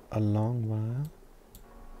for a long while.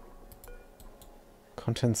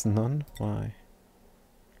 Contents none? Why?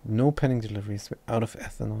 No pending deliveries. We're out of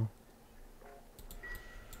ethanol.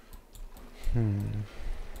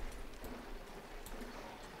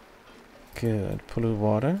 Good. Polluted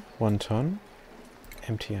water. 1 ton.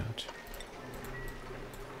 Empty out.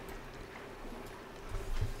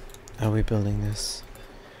 Are we building this?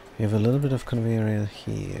 We have a little bit of conveyor rail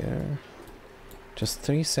here. Just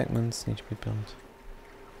 3 segments need to be built.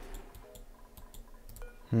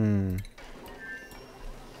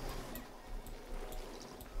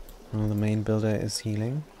 Well, the main builder is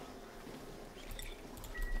healing.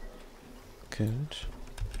 Good.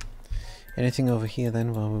 Anything over here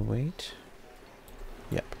then while we wait?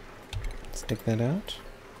 Yep. Let's take that out.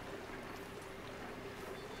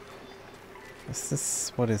 Is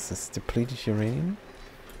this... what is this? Depleted uranium?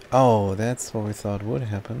 Oh, that's what we thought would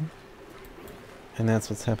happen. And that's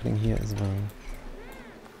what's happening here as well.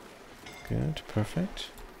 Good,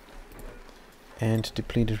 perfect. And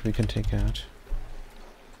depleted we can take out.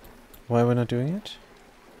 Why we're not doing it?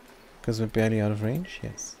 Because we're barely out of range?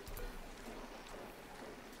 Yes.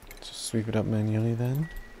 Just sweep it up manually then.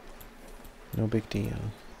 No big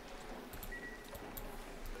deal.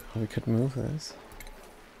 Oh, we could move this.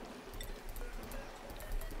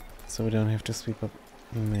 So we don't have to sweep up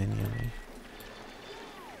manually.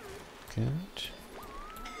 Good.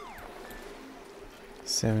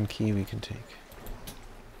 7 key we can take.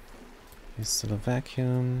 Here's still a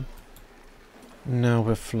vacuum. Now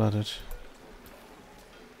we're flooded.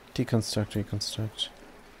 Deconstruct, reconstruct.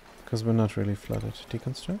 Because we're not really flooded.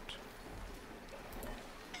 Deconstruct.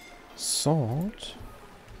 Salt.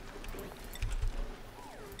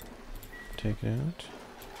 Take it out.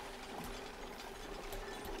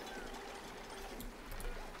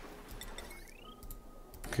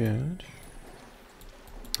 Good.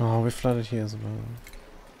 Oh, we flooded here as well.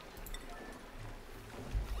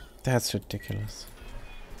 That's ridiculous.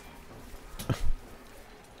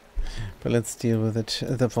 But let's deal with it.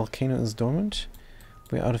 The volcano is dormant.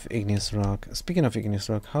 We're out of igneous rock. Speaking of igneous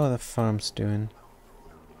rock, how are the farms doing?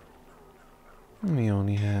 We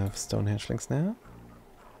only have stone hatchlings now.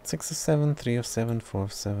 6 of 7, 3 of 7, 4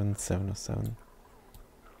 of 7, 7 of 7.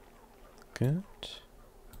 Good.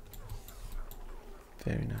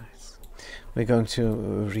 Very nice. We're going to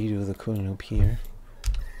redo the cooling loop here.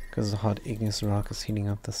 Because the hot igneous rock is heating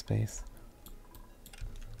up the space.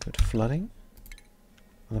 Good flooding.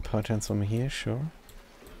 On the power transformer here, sure.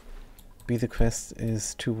 Be the quest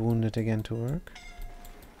is too wounded again to work.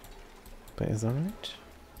 But is alright.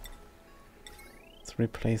 Let's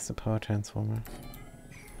replace the power transformer.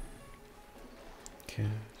 Good.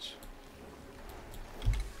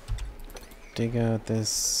 Dig out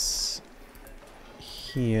this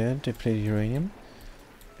here, depleted uranium.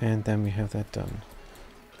 And then we have that done.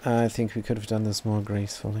 I think we could have done this more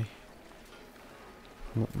gracefully.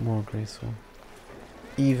 More graceful.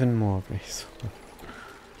 Even more graceful.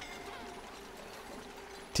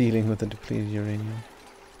 Dealing with the depleted uranium.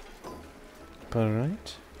 But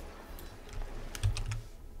alright.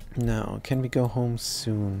 Now, can we go home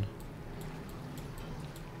soon?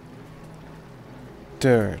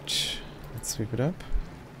 Dirt. Let's sweep it up.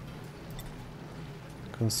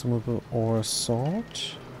 Consumable ore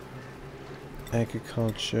salt.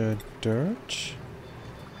 Agriculture dirt.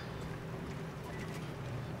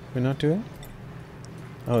 We're not doing?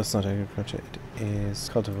 Oh, it's not agriculture, it is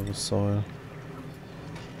cultivable soil.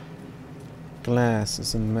 Glass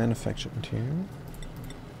is a manufactured material.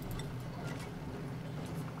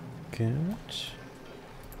 Good.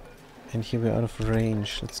 And here we're out of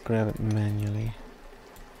range. Let's grab it manually.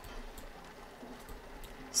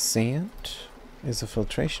 Sand is a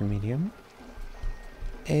filtration medium.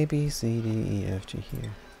 A, B, C, D, E, F, G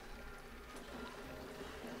here.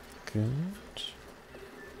 Good.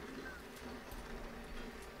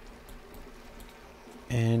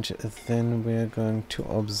 And then we're going to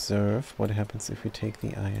observe what happens if we take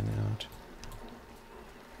the iron out.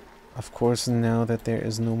 Of course, now that there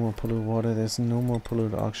is no more polluted water, there's no more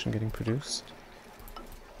polluted oxygen getting produced.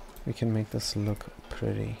 We can make this look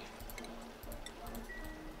pretty.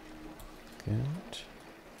 Good.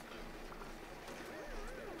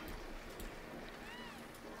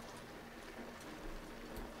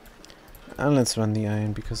 And let's run the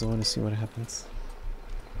iron because I want to see what happens.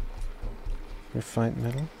 Refined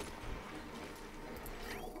metal.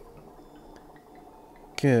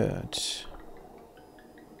 Good.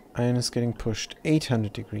 Iron is getting pushed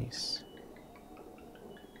 800 degrees.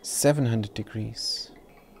 700 degrees.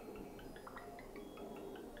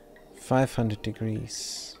 500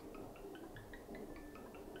 degrees.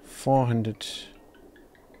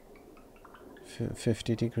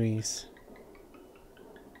 450 degrees.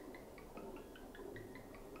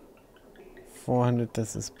 400,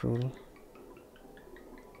 this is brutal.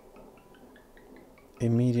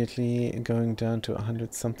 Immediately going down to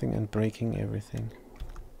 100 something and breaking everything.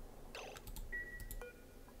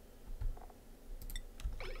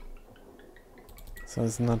 So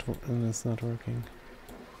it's not working.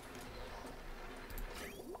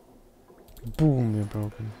 Boom, we're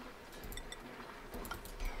broken.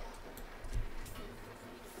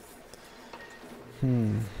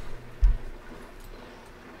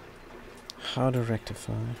 How to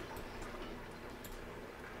rectify?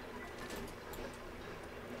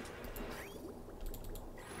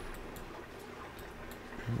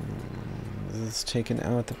 This is taking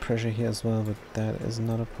out the pressure here as well, but that is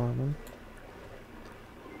not a problem.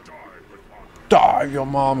 Die, your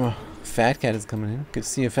mama! Fat Cat is coming in. Good to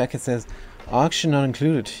see you. Fat Cat says, auction not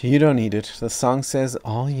included. You don't need it. The song says,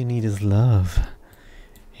 all you need is love.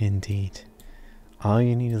 Indeed. All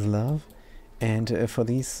you need is love. And for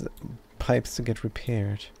these pipes to get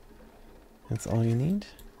repaired, that's all you need.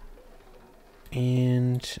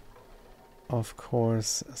 And of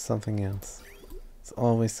course, something else. It's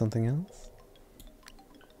always something else.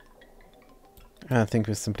 I think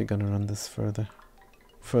we're simply gonna run this further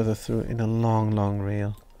through in a long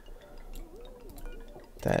rail.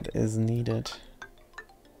 That is needed.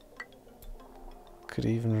 Could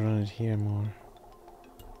even run it here more.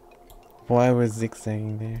 Why we're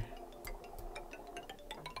zigzagging there?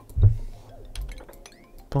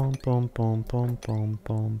 Boom, boom, boom, boom, boom,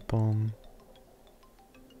 boom, boom.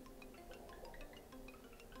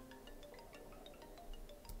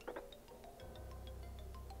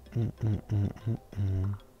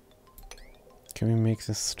 Can we make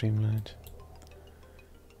this streamlined?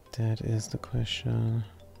 That is the question.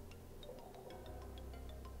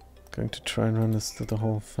 Going to try and run this through the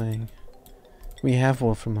whole thing. We have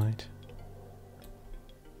wolframite.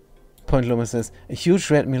 Point Loma says, a huge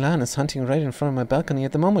red Milan is hunting right in front of my balcony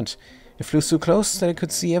at the moment. It flew so close that I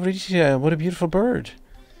could see every detail. What a beautiful bird.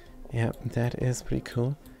 Yeah, that is pretty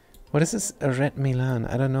cool. What is this? A red Milan?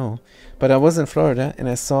 I don't know. But I was in Florida and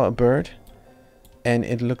I saw a bird and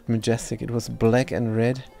it looked majestic. It was black and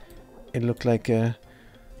red. It looked like an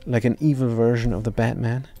evil version of the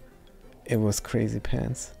Batman. It was crazy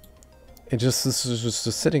pants. It just was just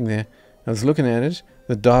sitting there. I was looking at it.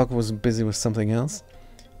 The dog was busy with something else.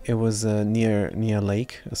 It was near a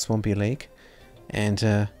lake, a swampy lake, and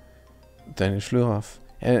then it flew off.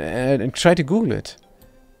 And I tried to Google it.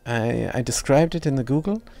 I described it in the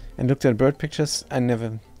Google and looked at bird pictures. I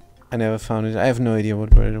never found it. I have no idea what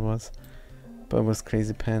bird it was, but it was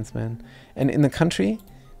crazy pants, man. And in the country,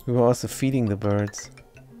 we were also feeding the birds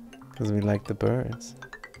because we like the birds.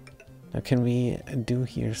 Now, can we do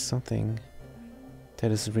here something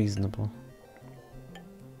that is reasonable?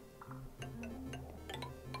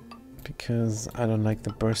 Because I don't like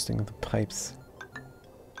the bursting of the pipes.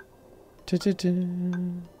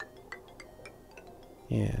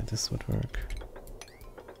 Yeah, this would work.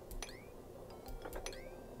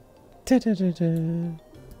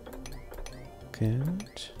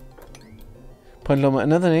 Good. Point Loma,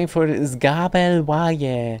 another name for it is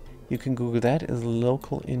Gabelweihe. You can Google that. It's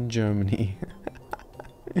local in Germany.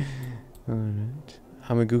 Alright.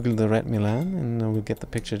 I'm gonna Google the red Milan and we'll get the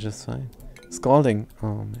picture just fine. Scalding.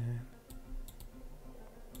 Oh man.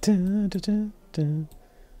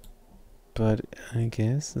 But I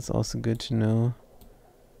guess it's also good to know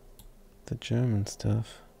the German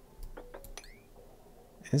stuff.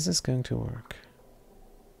 Is this going to work?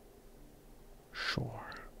 Sure.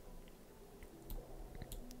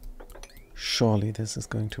 Surely this is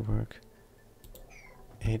going to work.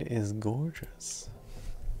 It is gorgeous.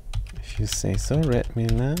 If you say so, Red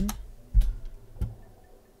Milan.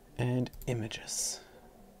 And images.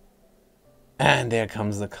 And there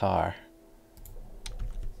comes the car.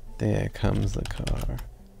 There comes the car.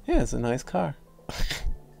 Yeah, it's a nice car.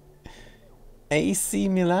 AC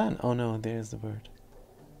Milan. Oh no, there's the bird.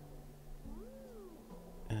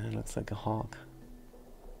 It looks like a hawk.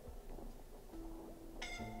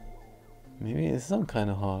 Maybe it's some kind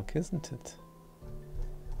of hawk, isn't it?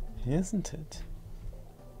 Isn't it?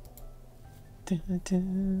 Da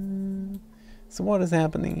 -da. So what is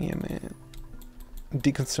happening here, man?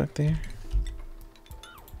 Deconstruct there.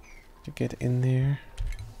 You get in there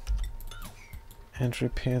and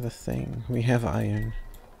repair the thing. We have iron.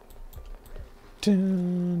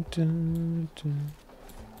 Dun, dun, dun.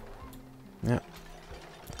 Yeah,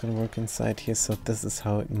 it's gonna work inside here, so this is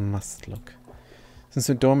how it must look. Since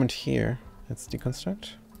we're dormant here, let's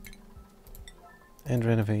deconstruct and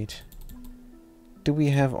renovate. Do we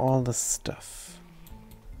have all the stuff?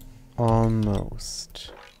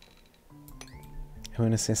 Almost. And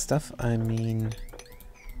when I say stuff, I mean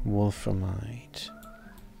wolframite.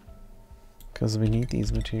 Because we need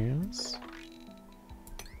these materials.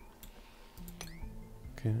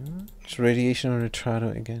 Good. Radiation on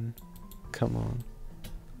Retrado again. Come on.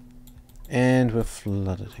 And we're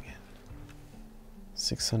flooded again.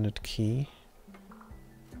 600 key.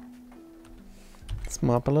 Let's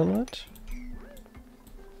mop a little bit.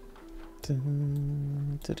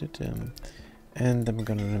 Dun, dun, dun, dun. And then we're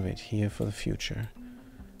gonna renovate here for the future.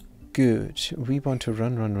 Good. We want to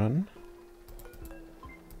run.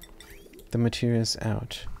 The materials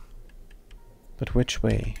out. But which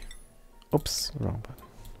way? Oops, wrong button.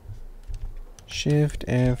 Shift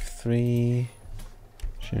F3.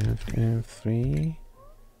 Shift F3.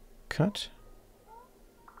 Cut.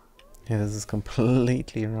 Yeah, this is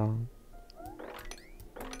completely wrong.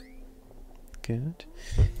 Good.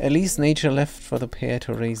 At least nature left for the pair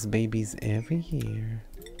to raise babies every year.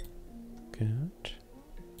 Good.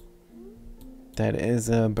 That is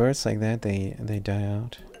birds like that, they die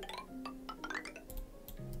out.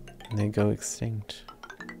 They go extinct.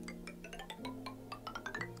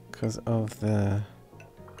 Because of the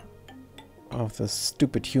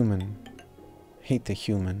stupid human. Hate the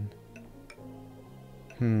human.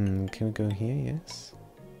 Can we go here? Yes.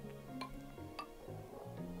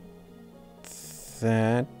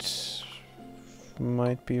 That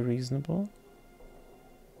might be reasonable.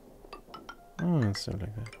 Oh, let's do it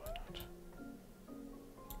like that. Why not?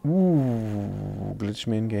 Ooh, glitch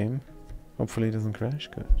main game. Hopefully it doesn't crash.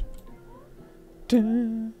 Good.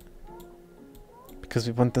 Duh. Because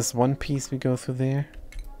we want this one piece, we go through there.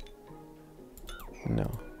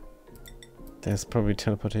 No. There's probably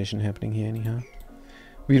teleportation happening here anyhow.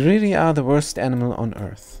 We really are the worst animal on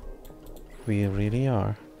Earth. We really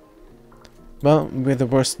are. Well, we're the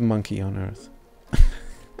worst monkey on Earth.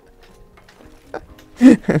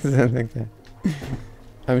 Something like that.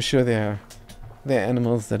 I'm sure there are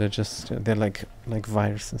animals that are just they're like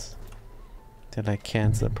viruses. They're like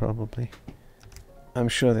cancer probably. I'm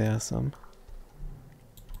sure there are some.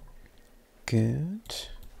 Good.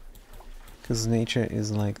 Because nature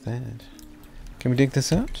is like that. Can we dig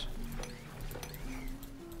this out?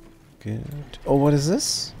 Good. Oh, what is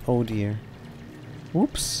this? Oh dear.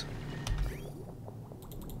 Whoops.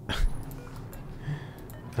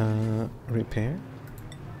 Repair.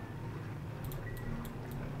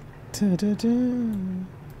 Ta-da-da.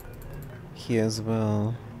 Here as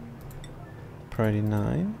well. Priority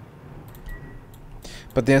 9.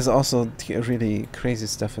 But there's also really crazy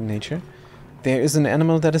stuff in nature. There is an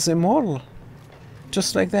animal that is immortal.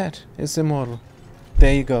 Just like that. It's immortal.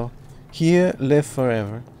 There you go. Here, live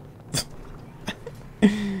forever.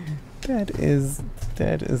 That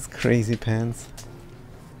is crazy pants.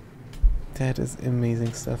 That is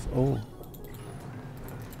amazing stuff. Oh.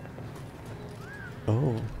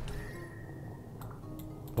 Oh.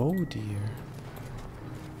 Oh dear.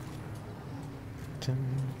 Dun,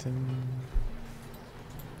 dun.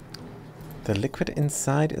 The liquid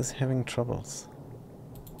inside is having troubles.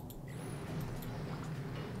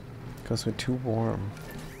 Because we're too warm.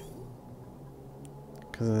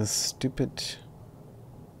 Because of the stupid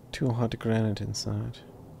too hot granite inside.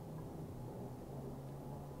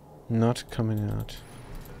 Not coming out.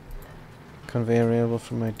 Conveyor available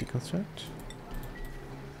for my deconstruct.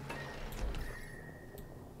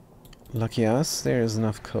 Lucky us, there is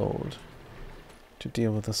enough cold to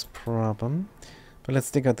deal with this problem. But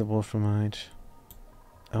let's dig out the wolframite.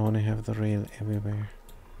 I want to have the rail everywhere.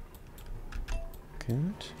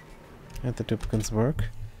 Good. And the duplicates work.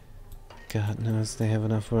 God knows they have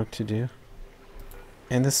enough work to do.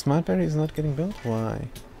 And the smart battery is not getting built? Why?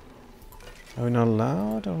 Are we not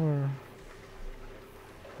allowed, or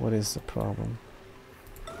what is the problem?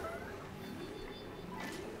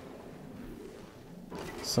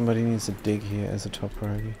 Somebody needs to dig here as a top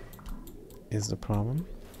priority. Is the problem.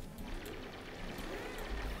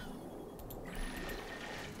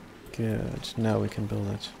 Good. Now we can build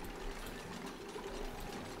it.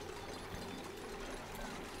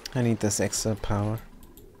 I need this extra power.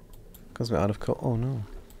 Because we're out of coal. Oh no.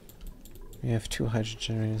 We have 2 hydrogen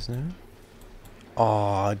generators now.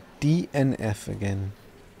 Oh, DNF again.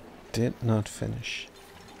 Did not finish.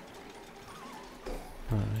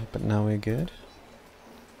 Alright, but now we're good.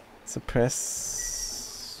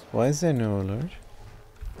 Suppress. Why is there no alert?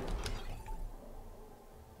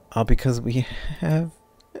 Oh, because we have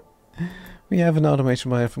an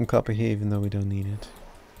automation wire from copper here, even though we don't need it.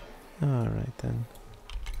 Alright then.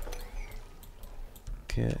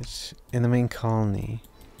 Good. In the main colony.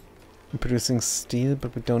 I'm producing steel,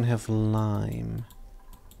 but we don't have lime.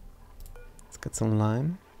 Let's get some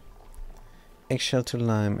lime. Eggshell to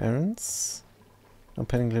lime errands. No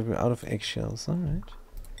pending delivery out of eggshells. Alright.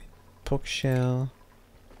 Poke shell.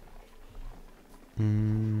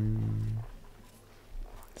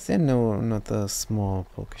 Is there not the small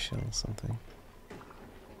poke shell or something?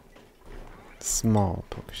 Small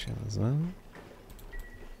poke shell as well.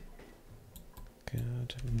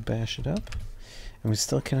 Good. Bash it up. And we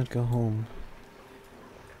still cannot go home.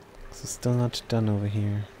 So still not done over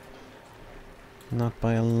here. Not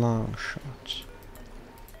by a long shot.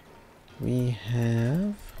 We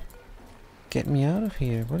have... Get me out of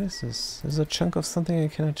here. What is this? There's a chunk of something I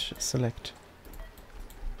cannot select.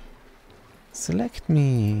 Select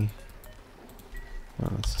me.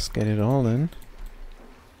 Well, let's just get it all in.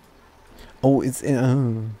 Oh, it's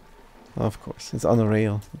in... Oh, of course. It's on the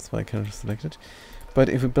rail. That's why I cannot select it. But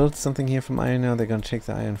if we build something here from iron now, they're going to take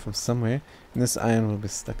the iron from somewhere. And this iron will be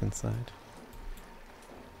stuck inside.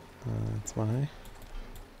 That's why.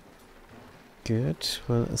 Good.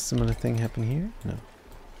 Will a similar thing happen here? No.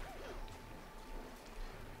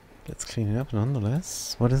 Let's clean it up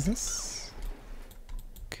nonetheless. What is this?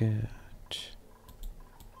 Good.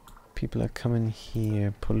 People are coming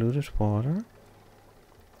here. Polluted water.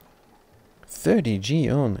 30 G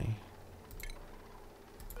only.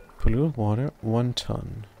 Polluted water, 1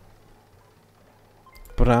 ton.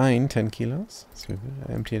 Brine, 10 kilos. So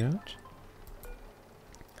we empty it out.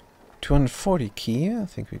 240 key, I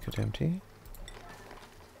think we could empty.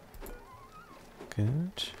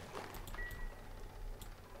 Good.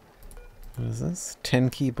 What is this? 10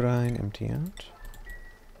 key brine, empty out.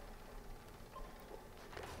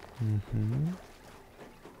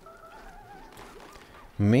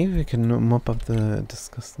 Maybe we can mop up the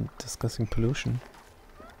disgusting pollution.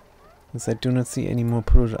 Because I do not see any more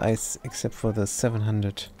polluted ice except for the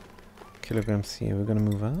 700 kilograms here. We're gonna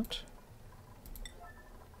move out.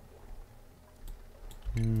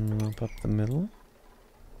 Mop up the middle.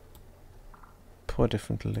 Pour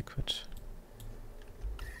different liquid.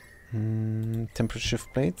 Temperature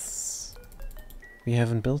shift plates. We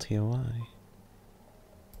haven't built here, why?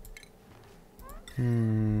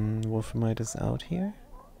 Wolframite is out here.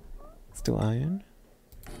 Let's do iron.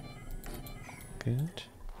 Good.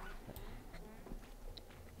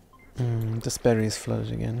 This berry is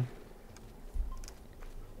flooded again.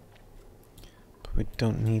 But we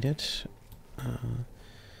don't need it.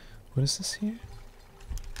 What is this here?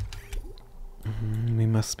 We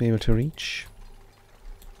must be able to reach.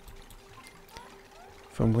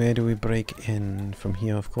 From where do we break in? From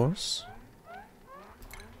here, of course.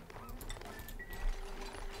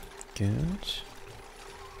 Good.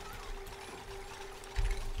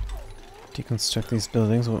 Deconstruct these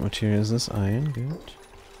buildings. What material is this? Iron. Good.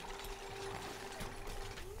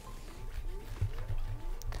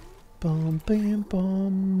 Bomb, bam,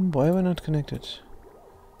 bomb. Why are we not connected?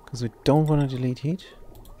 Because we don't want to delete heat.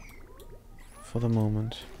 For the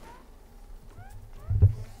moment.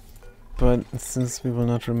 But since we will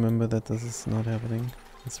not remember that this is not happening,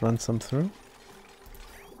 let's run some through.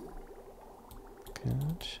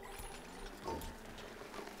 Good.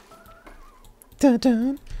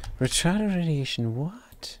 Dun-dun! Retarded radiation,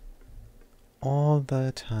 what? All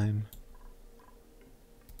the time.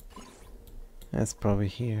 That's probably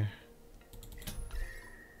here.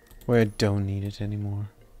 Where I don't need it anymore.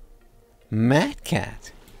 Mad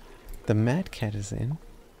Cat! The Mad Cat is in.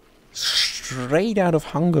 Straight out of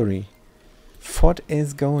Hungary. What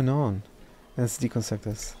is going on? Let's deconstruct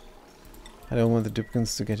this. I don't want the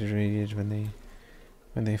duplicants to get irradiated when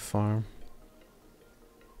they farm.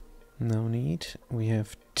 No need. We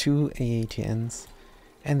have 2 AATNs,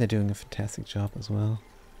 and they're doing a fantastic job as well.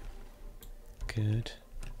 Good.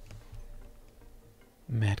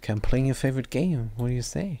 Mad, I'm playing your favorite game. What do you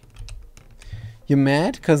say? You're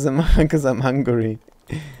mad because I'm Hungary.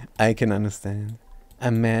 I can understand.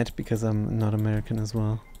 I'm mad because I'm not American as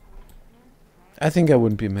well. I think I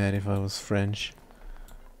wouldn't be mad if I was French.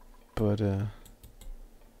 But I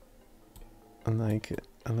like it.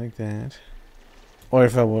 I like that. Or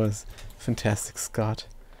if I was fantastic Scot.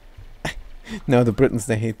 Now the Britons,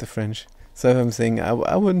 they hate the French. So if I'm saying I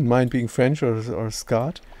wouldn't mind being French or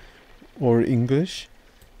Scot or English,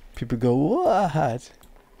 people go, what?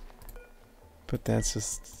 But that's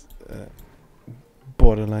just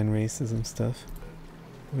borderline racism stuff,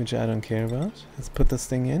 which I don't care about. Let's put this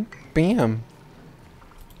thing in. Bam!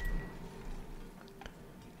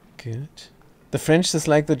 Good. The French just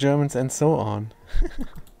like the Germans and so on.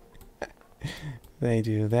 They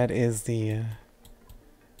do. That is the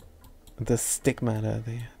stigmata.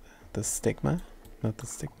 The stigma? Not the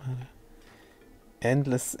stigmata.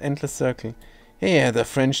 Endless circle. Yeah, the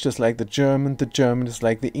French just like the German is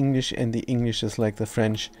like the English, and the English is like the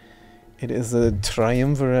French. It is a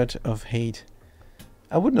triumvirate of hate.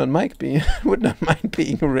 I would not mind being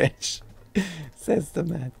rich, says the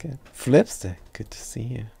mad cat. Flipster, good to see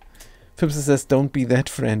you. Flipster says, "Don't be that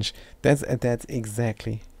French." That's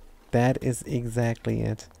exactly. That is exactly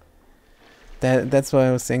it. That's why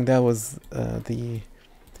I was saying that was the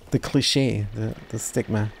cliche, the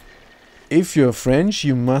stigma. If you're French,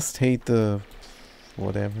 you must hate the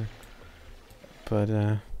whatever. But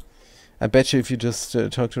I bet you if you just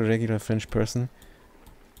talk to a regular French person,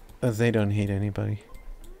 they don't hate anybody.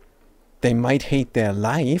 They might hate their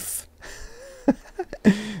life.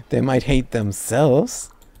 They might hate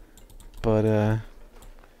themselves. But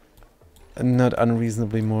not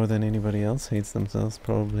unreasonably more than anybody else hates themselves,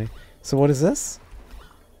 probably. So what is this?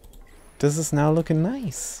 This is now looking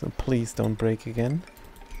nice. So please don't break again.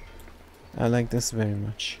 I like this very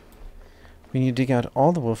much. We need to dig out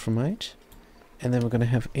all the wolframite, and then we're going to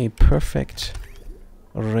have a perfect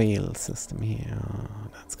rail system here. Oh,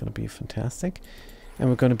 that's going to be fantastic. And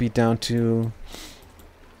we're going to be down to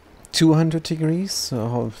 200 degrees. So I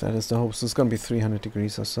hope that is the hope. So it's going to be 300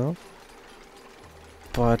 degrees or so.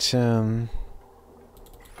 But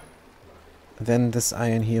then this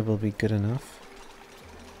iron here will be good enough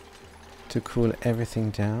to cool everything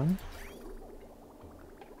down.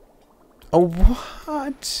 Oh,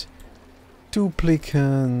 what?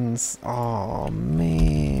 Duplicants. Oh,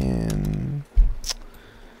 man.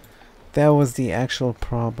 That was the actual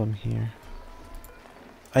problem here.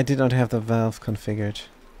 I did not have the valve configured.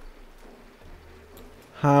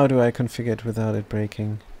 How do I configure it without it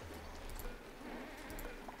breaking?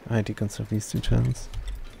 I deconstruct these 2 channels.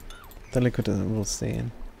 The liquid will stay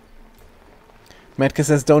in. Matka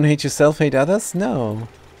says, don't hate yourself, hate others? No.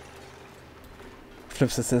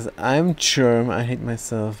 Flipster says, I'm German, I hate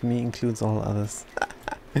myself. Me includes all others.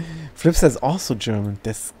 Flipster is also German.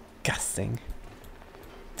 Disgusting.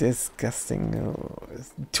 Disgusting. Oh.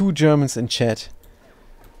 2 Germans in chat.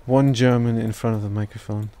 1 German in front of the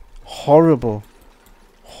microphone. Horrible.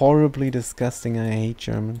 Horribly disgusting. I hate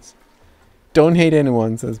Germans. Don't hate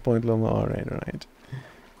anyone, says Point Loma. Alright, alright.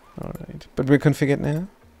 Alright. But we're configured now.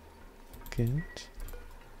 Good.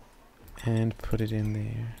 And put it in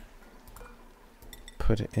there.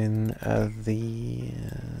 Put in the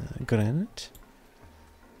granite.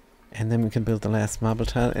 And then we can build the last marble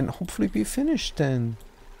tile and hopefully be finished then.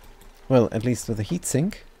 Well, at least with a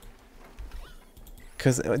heatsink.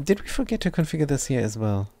 Because did we forget to configure this here as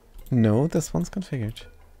well? No, this one's configured.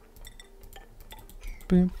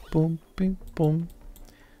 Boom, boom, boom, boom.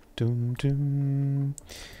 Doom, doom.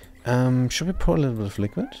 Should we pour a little bit of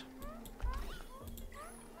liquid?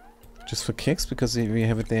 Just for kicks, because we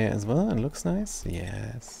have it there as well and it looks nice?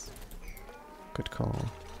 Yes. Good call.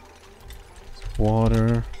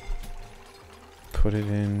 Water. Put it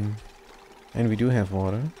in. And we do have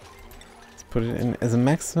water. Let's put it in as a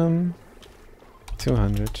maximum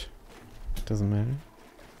 200. Doesn't matter.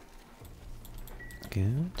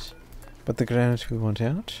 Good. But the granite we want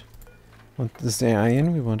out. Want this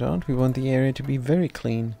iron we want out. We want the area to be very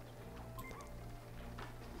clean.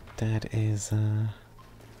 That is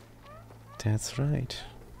that's right.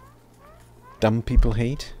 Dumb people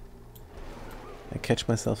hate. I catch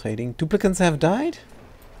myself hating. Duplicants have died?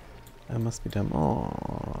 I must be dumb.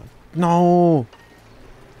 Oh no!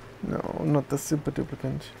 No, not the super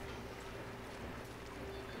duplicant.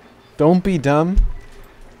 Don't be dumb.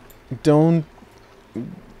 Don't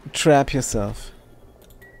trap yourself.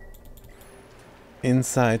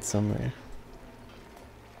 inside somewhere.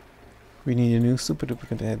 We need a new super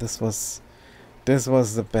duplicate. Yeah, this was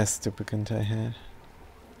the best duplicate I had.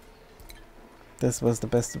 This was the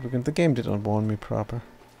best duplicate. The game did not warn me proper.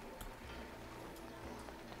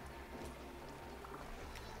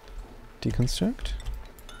 Deconstruct.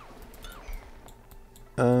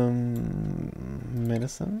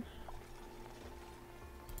 Medicine.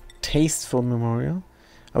 Tasteful memorial.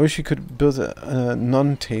 I wish we could build a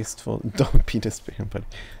non-tasteful, don't be despair, but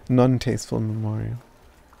non-tasteful memorial.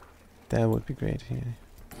 That would be great here.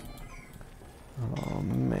 Oh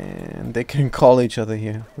man, they can call each other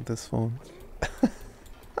here with this phone.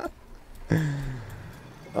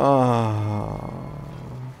 Oh.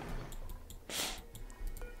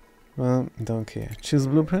 Well, don't care. Choose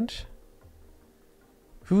blueprint.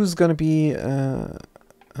 Who's gonna be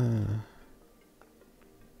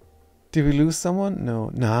did we lose someone?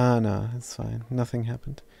 No. Nah, it's fine. Nothing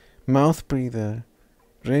happened. Mouth breather.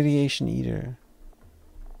 Radiation eater.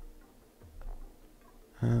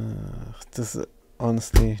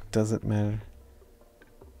 Honestly, does it matter?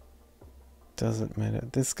 Does it matter?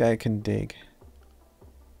 This guy can dig.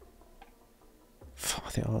 Oh,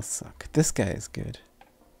 they all suck. This guy is good.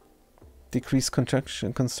 Decrease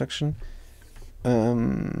construction.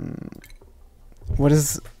 What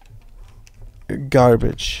is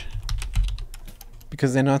garbage?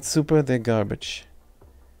 Because they're not super, they're garbage.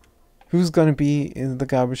 Who's gonna be in the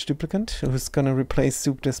garbage duplicant? Who's gonna replace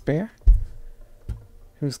Soup Despair?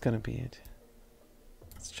 Who's gonna be it?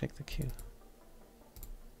 Let's check the queue.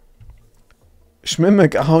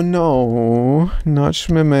 Schmimmick! Oh no! Not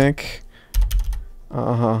Schmimmick!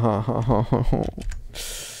 Oh.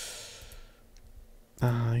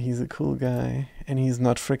 Ah, he's a cool guy. And he's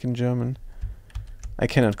not frickin' German. I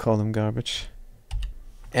cannot call him garbage.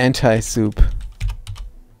 Anti-soup.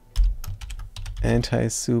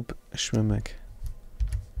 Anti-soup Schmimmick.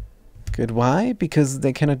 Good. Why? Because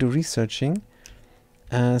they cannot do researching.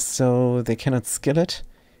 So they cannot skill it.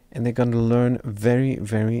 And they're gonna learn very,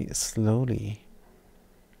 very slowly.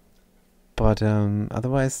 But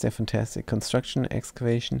otherwise they're fantastic. Construction,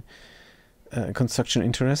 excavation, construction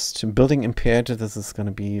interest. Building impaired, this is gonna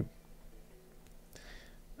be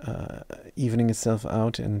evening itself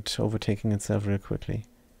out and overtaking itself real quickly.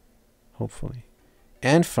 Hopefully.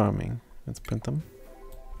 And farming. Let's print them.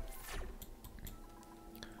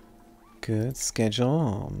 Good.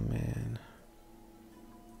 Schedule. Oh, man.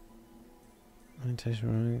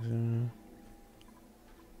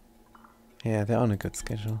 Yeah, they're on a good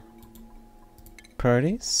schedule.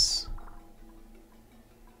 Priorities.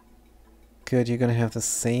 Good, you're gonna have the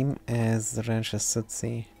same as the Rancher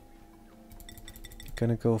Sutsi. You're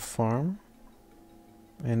gonna go farm.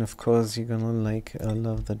 And of course you're gonna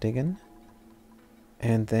love the digging.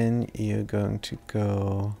 And then you're going to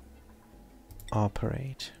go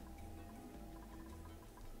operate.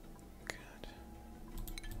 Good.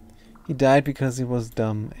 He died because he was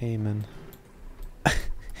dumb. Amen.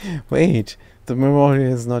 Wait, the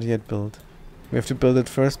memorial is not yet built. We have to build it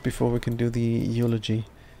first before we can do the eulogy.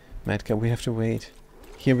 Matka, we have to wait.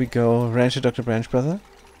 Here we go. Rancher Dr. Branch Brother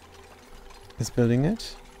is building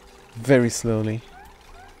it. Very slowly.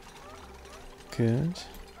 Good.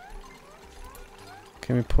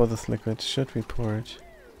 Can we pour this liquid? Should we pour it?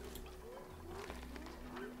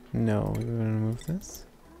 No, we're gonna remove this.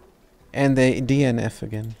 And the DNF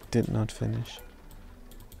again. Did not finish.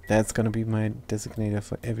 That's gonna be my designator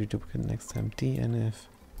for every duplicate next time. DNF.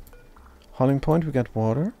 Hauling point, we got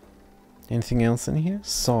water. Anything else in here?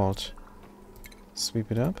 Salt.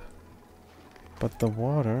 Sweep it up. But the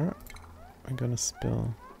water, we're gonna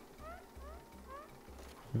spill.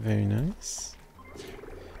 Very nice.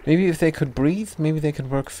 Maybe if they could breathe, maybe they could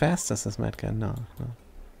work faster, says Matka.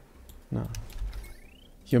 No.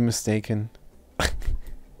 You're mistaken.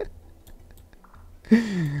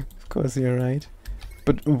 Of course you're right.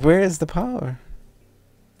 But where is the power?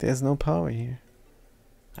 There's no power here.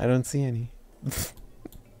 I don't see any. This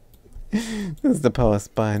is the power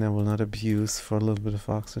spine I will not abuse for a little bit of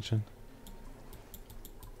oxygen.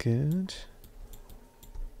 Good.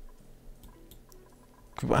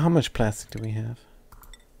 How much plastic do we have?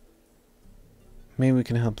 Maybe we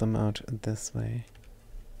can help them out this way.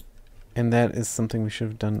 And that is something we should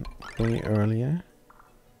have done way earlier.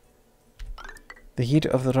 The heat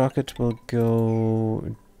of the rocket will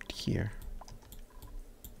go here.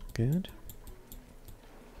 Good.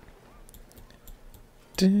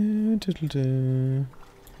 The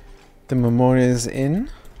memorial is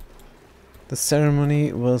in. The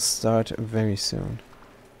ceremony will start very soon.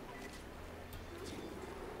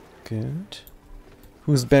 Good.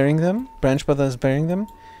 Who's burying them? Branch Brother is burying them.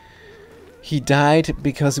 He died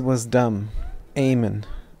because he was dumb. Amen.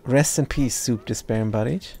 Rest in peace, Soup Despair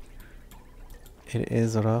Embodied. It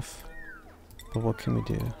is rough. But what can we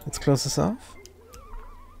do? Let's close this off.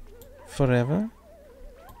 Forever.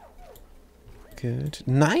 Good.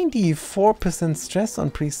 94% stress on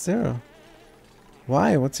Priest Zero.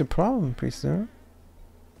 Why? What's your problem, Priest Zero?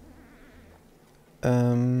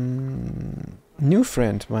 New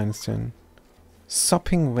friend, -10.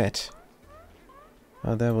 Sopping wet.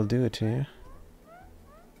 Oh, that will do it to you.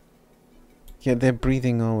 Yeah, they're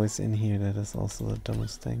breathing always in here. That is also the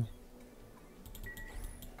dumbest thing.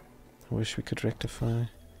 I wish we could rectify.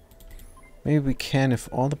 Maybe we can if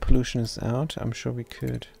all the pollution is out. I'm sure we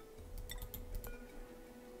could.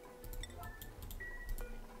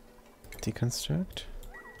 Deconstruct.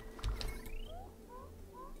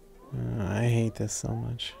 I hate this so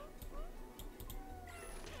much.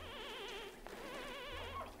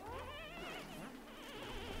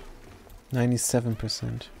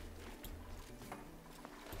 %97.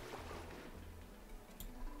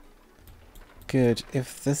 Good.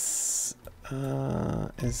 If this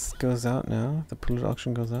goes out now, the polluted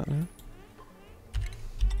auction goes out now,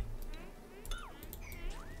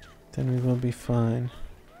 then we will be fine.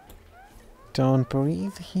 Don't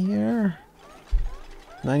breathe here.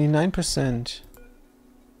 99%.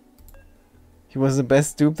 He was the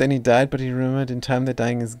best dupe, then he died, but he remembered in time that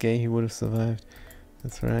dying is gay, he would have survived.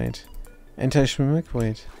 That's right. Anti-Schmimic,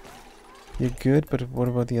 wait. You're good, but what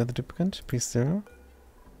about the other duplicant? Priest Zero?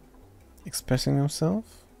 Expressing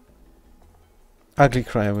himself? Ugly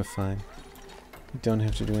Cry, we're fine. We don't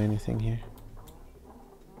have to do anything here.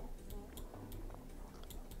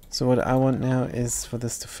 So what I want now is for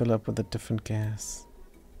this to fill up with a different gas.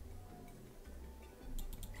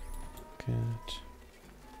 Good.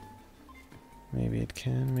 Maybe it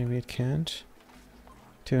can, maybe it can't.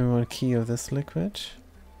 Do we want a key of this liquid?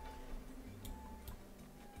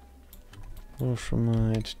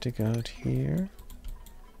 Wolframite, dig out here.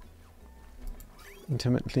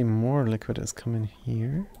 Intermittently more liquid is coming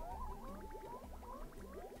here.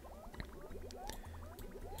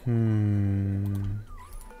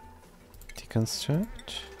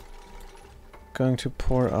 Deconstruct. Going to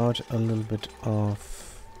pour out a little bit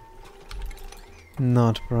of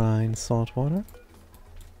not brine, salt water.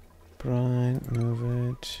 Brine, move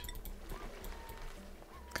it.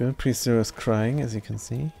 Good. Priest Zero is crying, as you can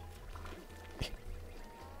see.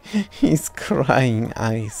 He's crying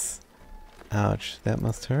ice. Ouch, that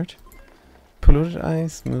must hurt. Polluted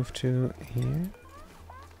ice, move to here.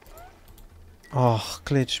 Oh,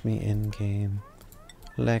 glitch me in game.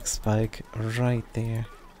 Lag spike right there.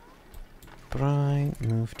 Brine,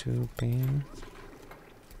 move to beam.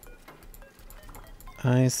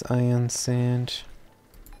 Ice, iron, sand.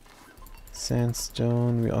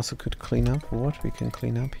 Sandstone. We also could clean up what we can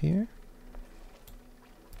clean up here.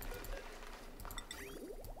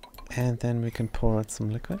 And then we can pour out some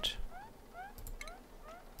liquid.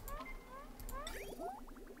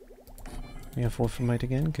 We have Wolframite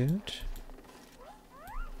again, good.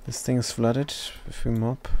 This thing is flooded. If we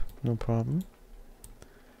mop, no problem.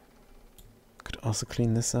 Could also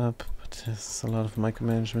clean this up, but there's a lot of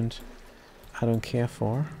micromanagement I don't care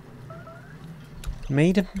for.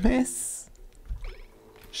 Made a mess!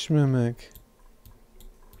 Schmimmick.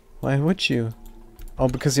 Why would you? Oh,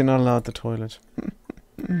 because you're not allowed the toilet.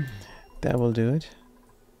 That will do it.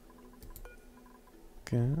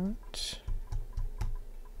 Good.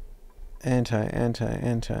 Anti.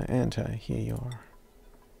 Here you are.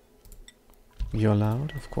 You're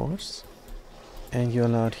allowed, of course. And you're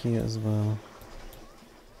allowed here as well.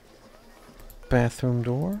 Bathroom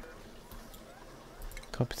door.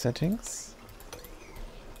 Copy settings.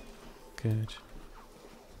 Good.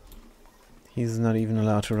 He's not even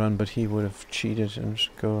allowed to run, but he would have cheated and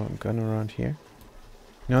gone around here.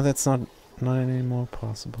 No, that's not anymore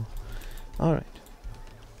possible. Alright.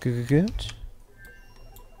 Good.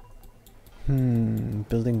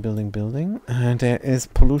 Building. And there is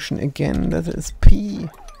pollution again. That is P.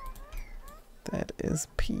 That is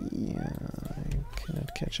P. I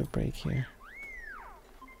cannot catch a break here.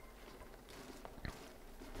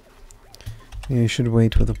 You should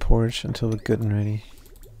wait with the porch until we're good and ready.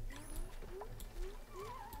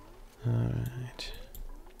 Alright.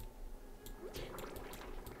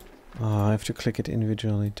 Oh, I have to click it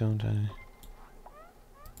individually, don't I?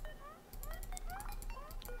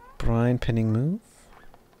 Brine pending move?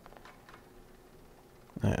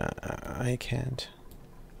 I can't.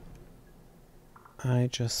 I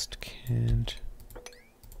just can't.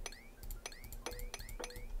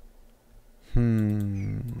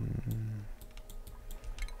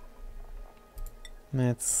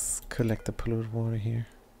 Let's collect the polluted water here.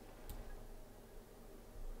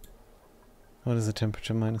 What is the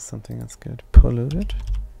temperature? Minus something, that's good. Polluted.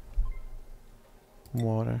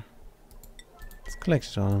 Water. Let's collect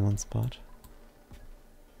it all in one spot.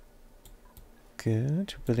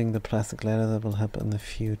 Good. Building the plastic ladder that will help in the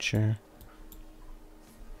future.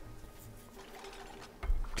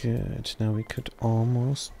 Good. Now we could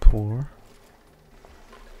almost pour.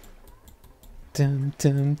 Dum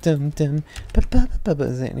dum dum dum.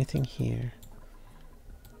 Is there anything here?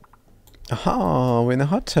 Aha! We're in a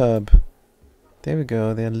hot tub. There we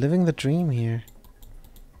go. They're living the dream here.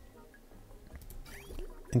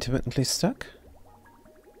 Intermittently stuck?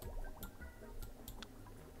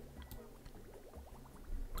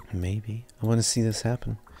 Maybe. I want to see this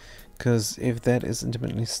happen. Because if that is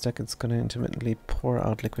intermittently stuck, it's going to intermittently pour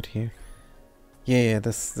out liquid here. Yeah,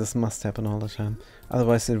 this must happen all the time.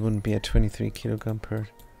 Otherwise it wouldn't be at 23 kilogram per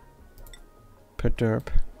derp.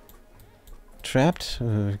 Trapped?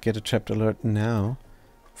 Get a trapped alert now.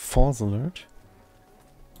 False alert.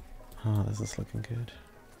 Oh, this is looking good.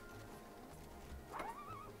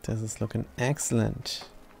 This is looking excellent.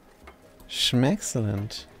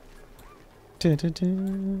 Schmexcellent.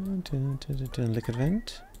 Liquid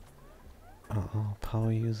vent. Uh-oh,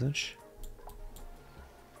 power usage.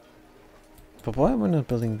 But why are we not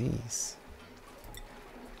building these?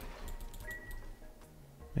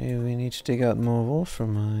 Maybe we need to dig out more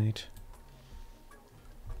wolframite.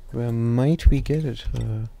 Where might we get it?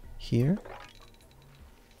 Here?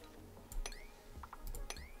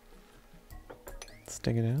 Let's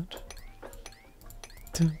dig it out.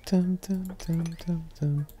 Dum, dum, dum, dum, dum,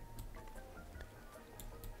 dum.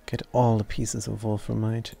 Get all the pieces of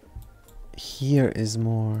wolframite. Here is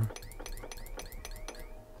more.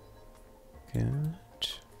 Good.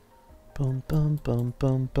 Bum bum bum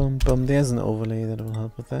bum bum bum. There's an overlay that will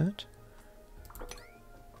help with that.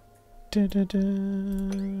 Da, da, da.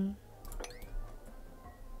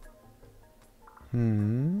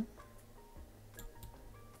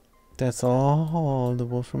 That's all the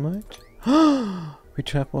wolframite. We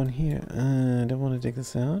trap one here. I don't want to dig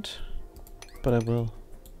this out, but I will.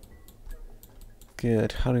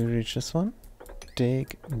 Good. How do you reach this one?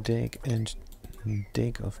 Dig, dig, and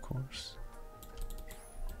dig, of course.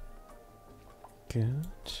 Good.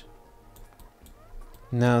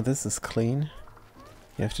 Now this is clean.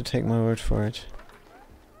 You have to take my word for it.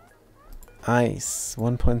 Ice.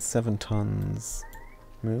 1.7 tons.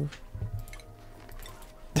 Move.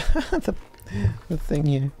 the thing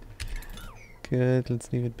here. Good.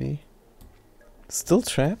 Let's leave it be. Still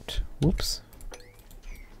trapped. Whoops.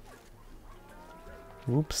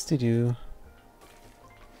 Whoops did you.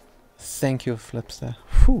 Thank you, Flipster.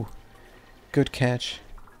 Whew. Good catch.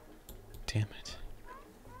 Damn it.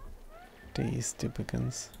 These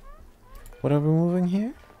duplicants. What are we moving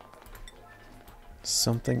here?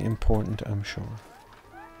 Something important, I'm sure.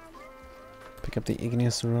 Pick up the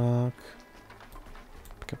igneous rock.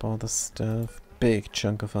 Pick up all the stuff. Big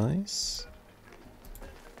chunk of ice.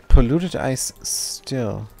 Polluted ice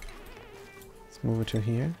still. Let's move it to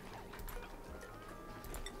here.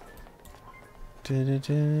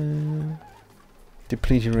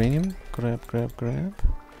 Deplete uranium. Grab, grab, grab.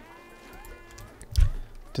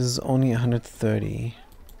 This is only 130.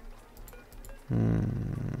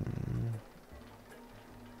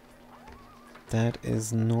 That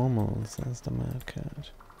is normal, says the mad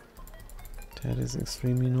cat. That is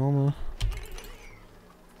extremely normal.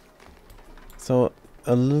 So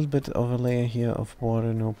a little bit of a layer here of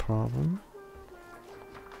water, no problem.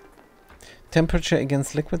 Temperature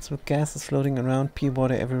against liquids with gases floating around, pea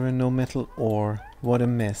water everywhere, no metal ore. What a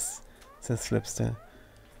mess, says Flipster.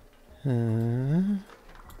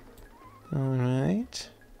 Alright.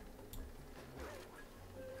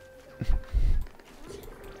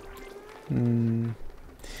 Can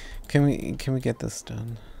we get this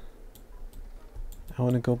done? I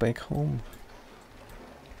want to go back home.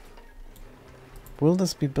 Will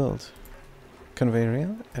this be built?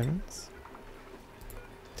 Conveyor errands?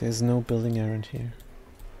 There's no building errand here.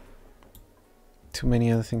 Too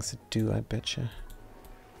many other things to do, I betcha.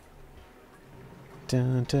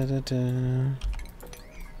 Da, da, da, da.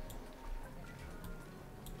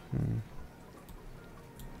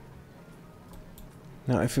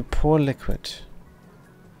 Now if we pour liquid,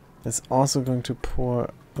 it's also going to pour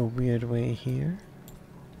a weird way here,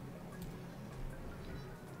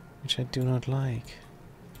 which I do not like.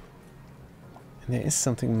 And there is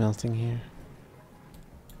something melting here.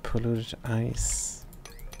 Polluted ice.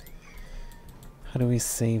 How do we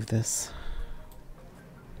save this?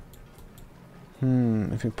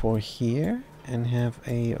 If we pour here and have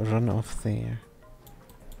a runoff there.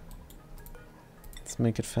 Let's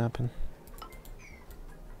make it happen.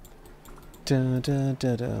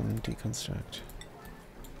 Deconstruct.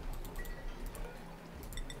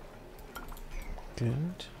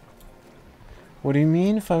 Good. What do you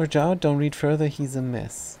mean, Farajao? Don't read further, he's a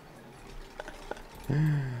mess.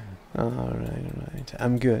 Alright.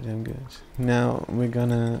 I'm good. Now we're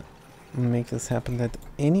gonna make this happen that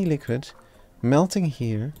any liquid melting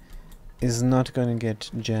here is not gonna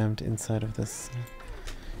get jammed inside of this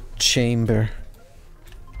chamber.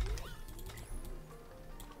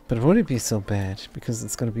 But would it be so bad? Because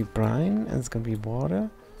it's gonna be brine and it's gonna be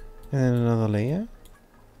water and then another layer?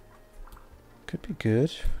 Could be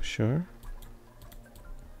good, sure.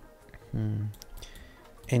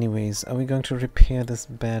 Anyways, are we going to repair this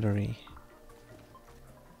battery?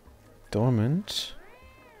 Dormant.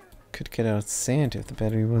 Could get out sand if the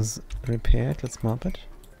battery was repaired. Let's mop it.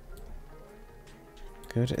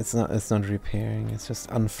 Good. It's not repairing, it's just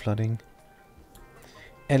unflooding.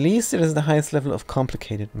 At least it is the highest level of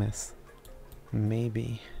complicated mess.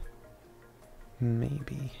 Maybe.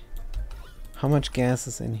 How much gas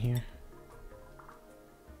is in here?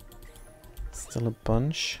 Still a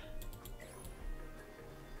bunch.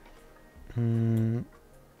 And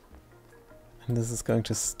this is going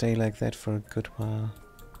to stay like that for a good while.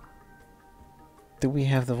 Do we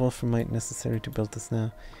have the wolframite necessary to build this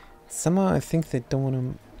now? Somehow I think they don't want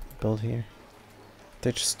to build here.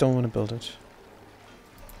 They just don't want to build it.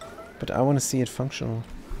 But I want to see it functional.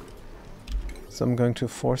 So I'm going to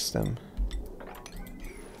force them.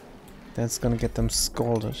 That's gonna get them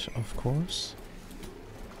scalded, of course.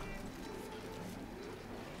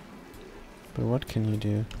 But what can you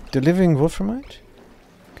do? Delivering wolframite?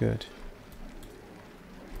 Good.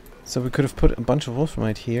 So we could have put a bunch of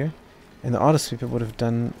wolframite here, and the autosweeper would have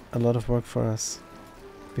done a lot of work for us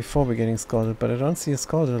before we're getting scalded, but I don't see a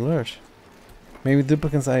scalded alert. Maybe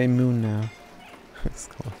duplicants are immune now.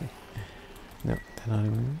 Scalding. No, they're not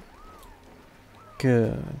immune.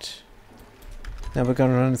 Good. Now we're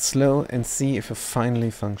gonna run it slow and see if it's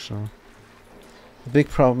finally functional. The big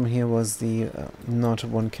problem here was the not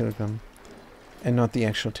 1 kilogram. And not the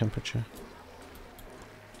actual temperature.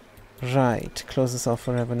 Right, close this off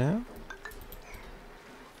forever now.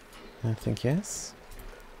 I think yes.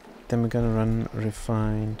 Then we're gonna run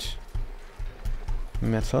refined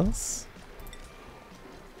metals.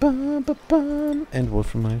 Bum, bum, bum, and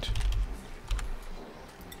wolframite.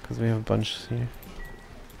 Because we have a bunch here.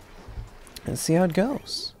 And see how it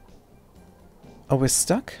goes. Oh, we're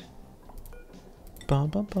stuck? Bum,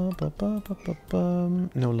 bum, bum, bum, bum, bum, bum.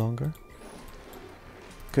 No longer.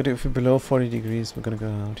 Good, if we're below 40 degrees, we're gonna go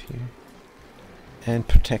out here and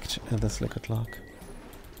protect this liquid lock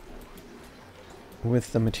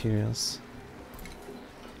with the materials.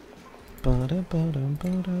 Well,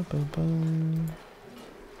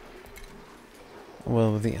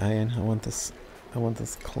 with the iron, I want this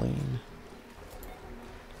clean.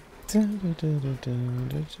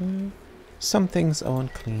 Some things I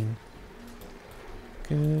want clean.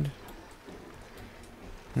 Good.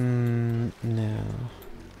 Now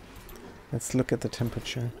let's look at the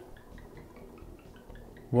temperature.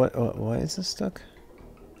 Why is this stuck?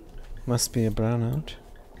 Must be a brownout.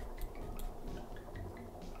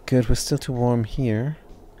 Good, we're still too warm here.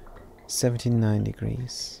 79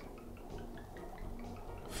 degrees.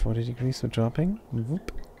 40 degrees, we're dropping.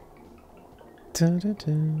 Whoop. Da -da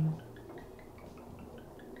 -da.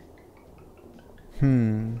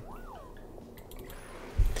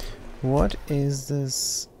 What is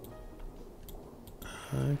this?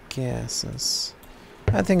 Gases.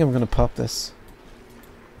 I think I'm gonna pop this.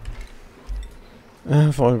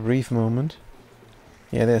 For a brief moment.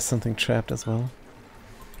 Yeah, there's something trapped as well.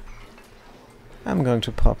 I'm going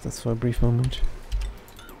to pop this for a brief moment.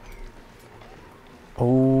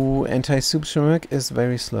 Oh, anti-soup shrimp is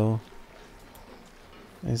very slow.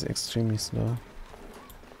 Is extremely slow.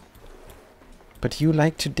 But you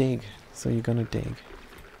like to dig, so you're gonna dig.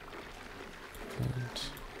 Good.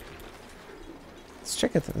 Let's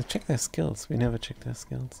check their skills. We never check their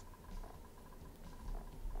skills.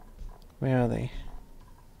 Where are they?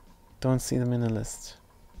 Don't see them in the list.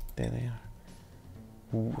 There they are.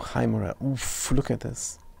 Ooh, high morale. Oof, look at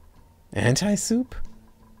this. Anti-soup?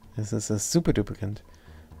 This is a super duplicant.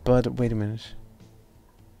 But wait a minute.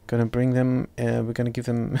 Gonna bring them, we're gonna give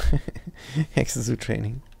them exosuit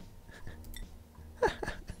training.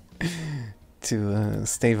 To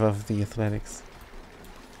stave off the athletics.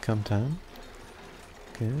 Come down.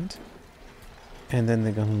 Good. And then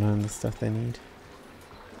they're gonna learn the stuff they need.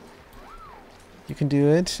 You can do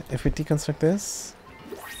it. If we deconstruct this,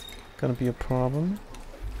 gonna be a problem.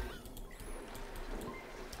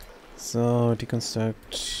 So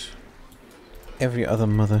deconstruct every other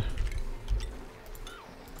mother.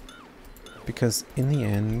 Because in the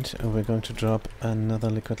end, we're going to drop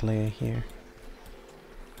another liquid layer here.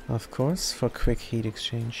 Of course, for quick heat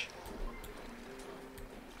exchange.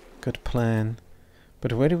 Good plan.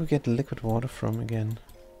 But where do we get liquid water from again?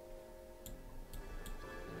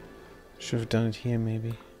 Should have done it here,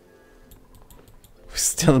 maybe. We're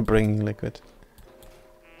still bringing liquid.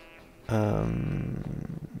 Let's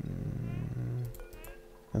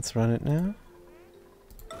run it now.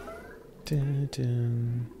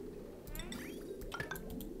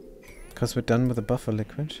 Because we're done with the buffer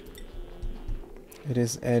liquid. It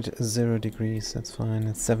is at 0 degrees, that's fine.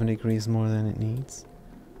 It's 7 degrees more than it needs.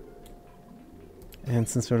 And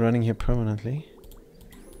since we're running here permanently,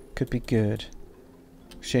 could be good.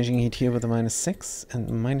 Exchanging heat here with a -6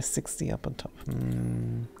 and -60 up on top.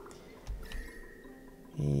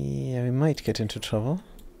 Yeah, we might get into trouble.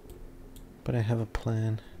 But I have a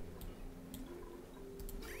plan.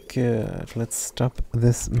 Good, let's stop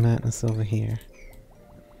this madness over here.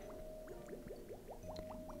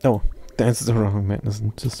 Oh, that's the wrong madness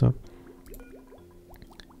to stop.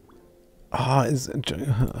 Ah,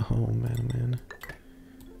 oh man.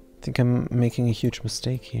 I think I'm making a huge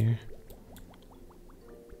mistake here.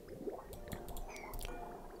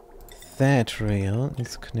 That rail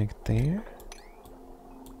needs to connect there.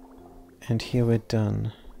 And here we're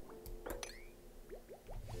done.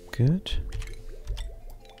 Good.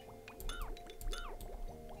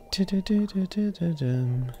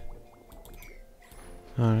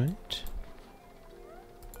 Alright.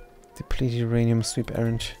 Deplete uranium sweep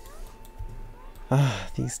errand.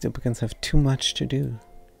 Ah, these duplicates have too much to do.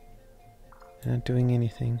 They're not doing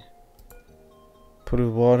anything.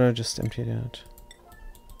 Polluted water, just empty it out.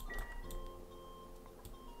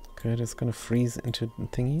 Good, it's gonna freeze into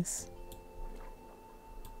thingies.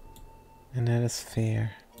 And that is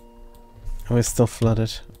fair. Oh, it's still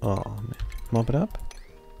flooded. Oh man. Mop it up.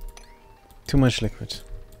 Too much liquid.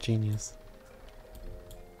 Genius.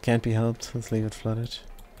 Can't be helped. Let's leave it flooded.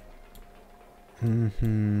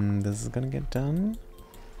 This is gonna get done.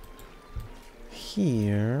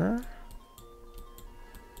 Here.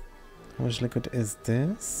 How much liquid is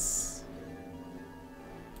this?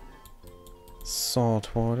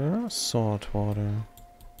 Salt water. Salt water.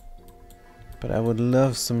 But I would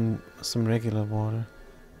love some regular water.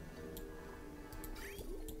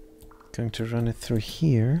 Going to run it through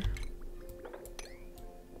here.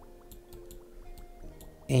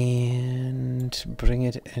 And bring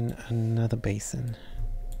it in another basin.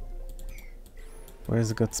 Where's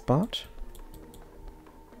a good spot?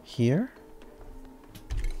 Here?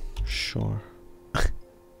 Sure.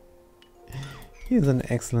 Here's an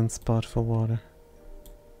excellent spot for water.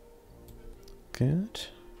 Good.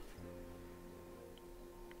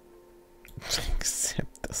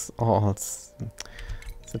 Except this. Oh, it's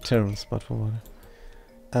a terrible spot for water.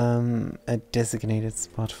 A designated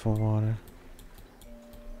spot for water.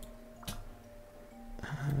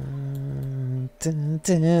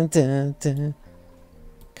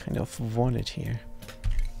 Kind of want it here.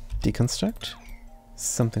 Deconstruct.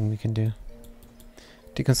 Something we can do.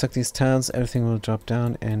 Deconstruct these tiles, everything will drop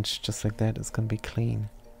down, and just like that, it's gonna be clean.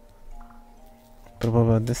 But what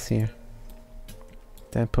about this here?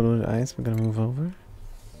 That polluted ice, we're gonna move over.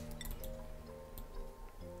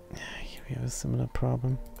 Here we have a similar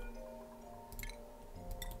problem.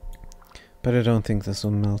 But I don't think this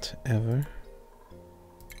will melt ever.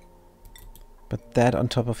 But that on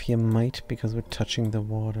top of here might, because we're touching the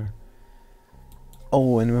water.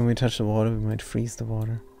 Oh, and when we touch the water, we might freeze the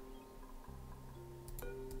water.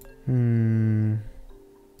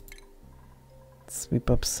 Sweep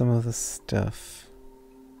up some of the stuff.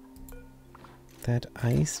 That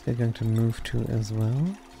ice we're going to move to as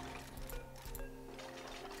well.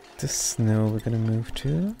 The snow we're going to move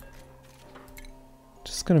to.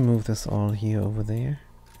 Just going to move this all here over there.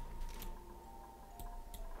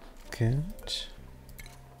 Good.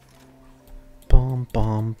 Bomb,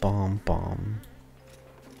 bomb, bomb, bomb.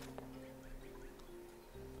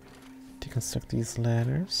 Deconstruct these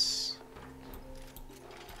ladders.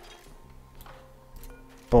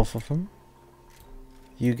 Both of them.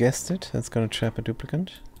 You guessed it, that's gonna trap a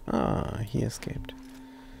duplicate. Ah, he escaped.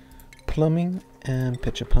 Plumbing and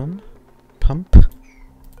pitcher pump.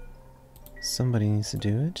 Somebody needs to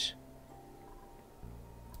do it.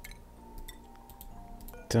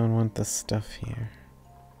 Don't want the stuff here.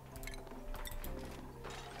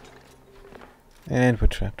 And we're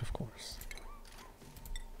trapped, of course.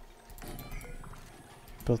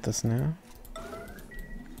 Build this now.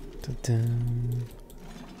 Da-dum.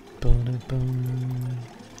 Ba-da-bum.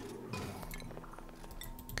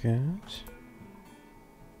 Good.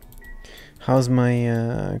 How's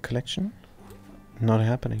my collection? Not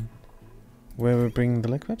happening. Where we're bringing the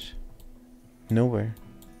liquid? Nowhere.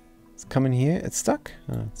 It's coming here. It's stuck?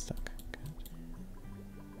 Oh, it's stuck.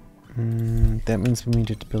 Good. That means we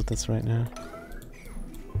needed to build this right now.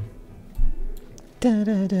 Da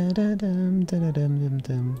da da da dum da da dum dum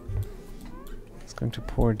dum. It's going to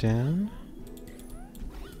pour down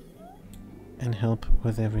and help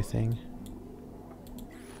with everything.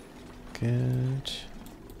 Good.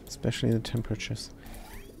 Especially the temperatures.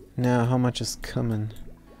 Now, how much is coming?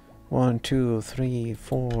 1, 2, 3,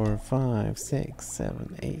 4, 5, 6,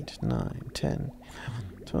 7, 8, 9, 10,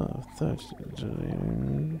 12,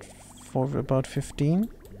 13, for about 15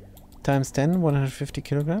 times 10, 150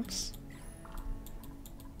 kilograms.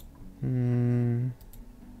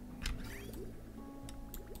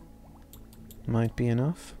 Might be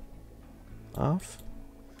enough. Off.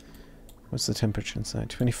 What's the temperature inside?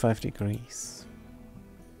 25 degrees.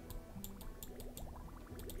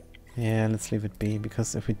 Yeah, let's leave it be,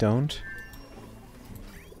 because if we don't,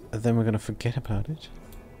 then we're gonna forget about it.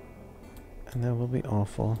 And that will be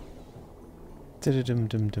awful.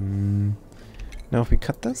 Dum-dum-dum-dum. Now if we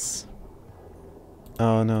cut this...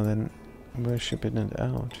 Oh no, then we're shipping it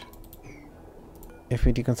out. If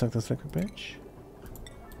we deconstruct this liquid bridge...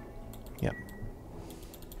 Yep.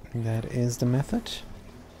 That is the method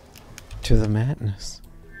to the madness.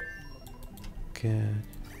 Good.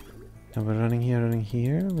 Now we're running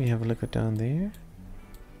here. We have a liquid down there.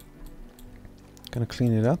 Gonna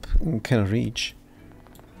clean it up. Cannot reach.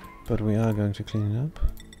 But we are going to clean it up.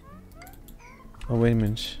 Oh, wait a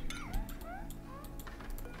minute.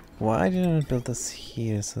 Why did I not build this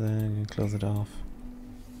here so that I can close it off?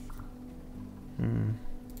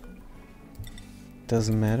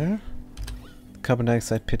 Doesn't matter. The carbon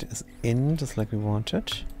dioxide pit is in, just like we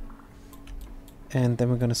wanted. And then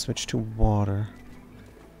we're gonna switch to water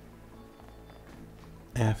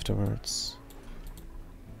afterwards.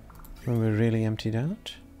 When we're really emptied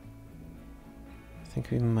out. I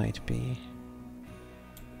think we might be.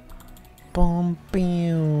 Boom,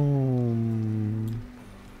 boom.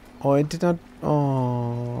 Oh, I did not.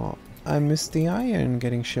 Oh, I missed the iron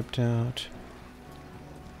getting shipped out.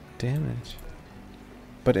 Damn it.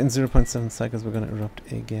 But in 0.7 cycles, we're gonna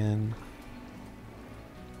erupt again.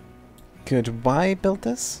 Good. Why build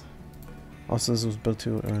this? Also, this was built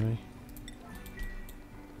too early.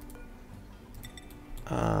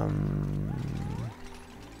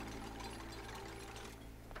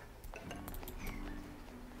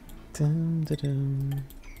 Dun, dun, dun.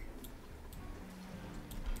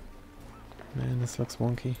 Man, this looks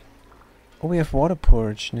wonky. Oh, we have water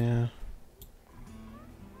porridge now.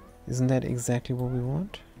 Isn't that exactly what we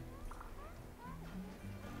want?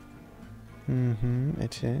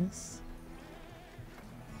 It is.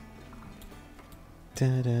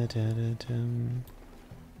 Da, da, da, da, dum.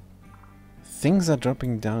 Things are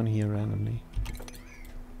dropping down here randomly.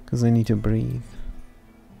 Because I need to breathe.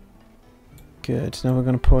 Good. Now we're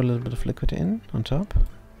going to pour a little bit of liquid in on top.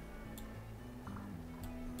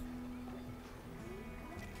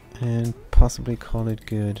 And possibly call it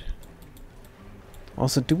good.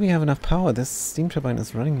 Also, do we have enough power? This steam turbine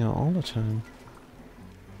is running now all the time.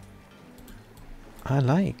 I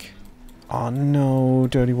like. Oh no,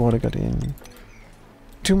 dirty water got in.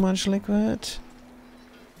 Too much liquid?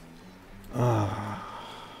 Ah.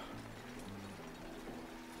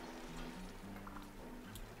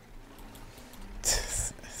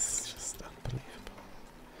 This is just unbelievable.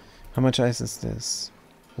 How much ice is this?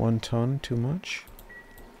 1 ton, too much?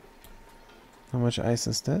 How much ice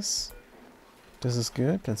is this? This is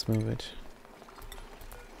good, let's move it.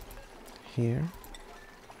 Here.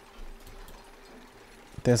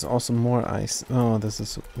 There's also more ice. Oh, this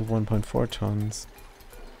is 1.4 tons.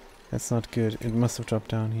 That's not good. It must have dropped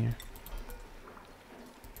down here.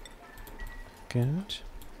 Good.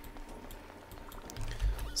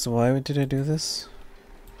 So why did I do this?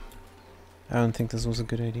 I don't think this was a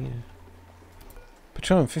good idea.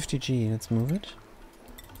 Petroleum 50G, let's move it.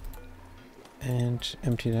 And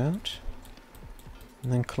empty it out.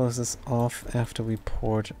 And then close this off after we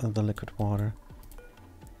poured the liquid water.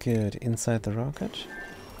 Good. Inside the rocket.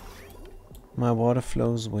 My water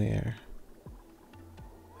flows where?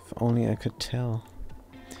 If only I could tell.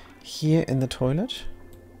 Here in the toilet?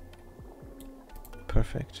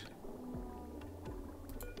 Perfect.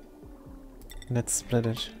 Let's split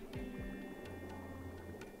it.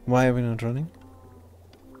 Why are we not running?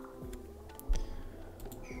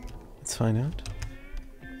 Let's find out.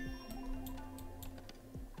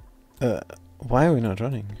 Why are we not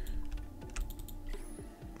running?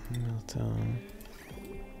 Meltdown.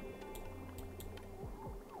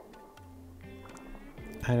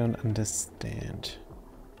 I don't understand.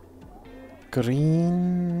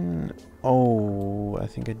 Green... Oh, I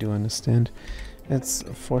think I do understand. Let's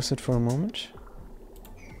force it for a moment.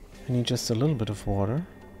 I need just a little bit of water.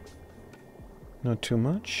 Not too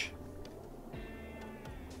much.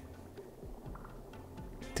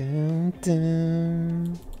 Dun,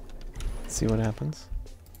 dun. See what happens.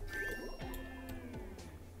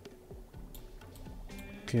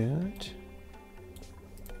 Good.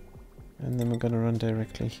 And then we're gonna run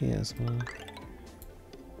directly here as well.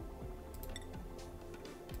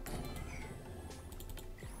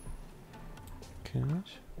 Good.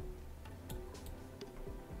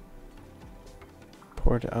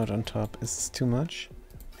 Pour it out on top. Is this too much?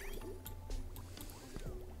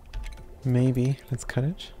 Maybe. Let's cut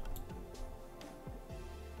it.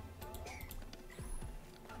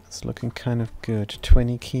 It's looking kind of good.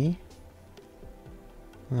 20 key.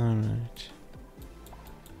 Alright.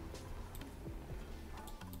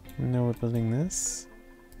 Now we're building this.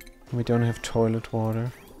 We don't have toilet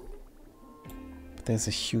water. But there's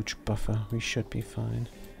a huge buffer. We should be fine.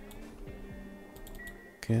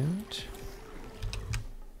 Good.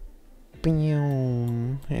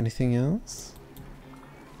 Boom. Anything else?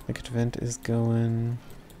 Liquid vent is going...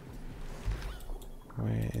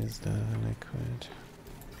 Where is the liquid?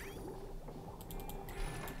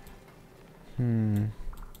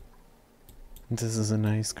 This is a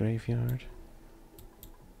nice graveyard.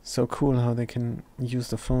 So cool how they can use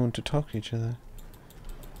the phone to talk to each other.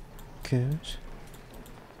 Good.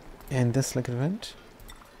 And this liquid vent.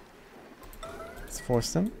 Let's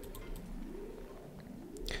force them.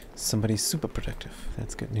 Somebody's super productive.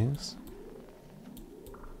 That's good news.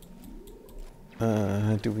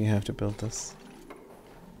 Do we have to build this?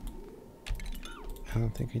 I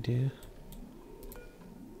don't think we do.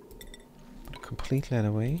 Put a complete ladder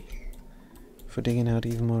away for digging out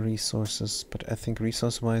even more resources. But I think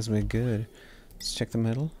resource-wise we're good. Let's check the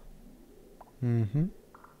metal. Mm-hmm.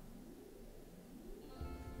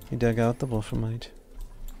 He dug out the wolframite.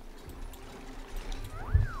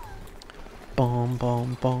 Bomb,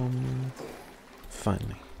 bomb, bomb.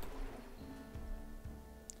 Finally.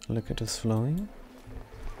 Look at us flowing.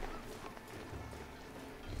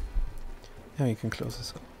 Now you can close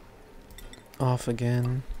this off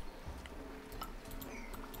again.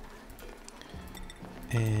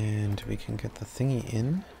 And we can get the thingy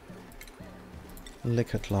in.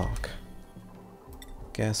 Liquid lock.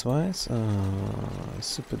 Gas-wise,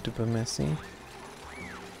 super duper messy.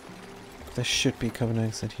 There should be carbon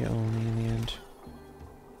dioxide here only in the end.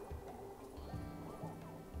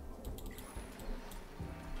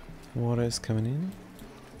 Water is coming in.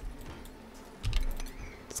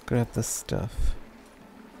 Let's grab this stuff.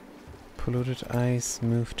 Polluted ice,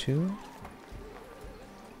 move to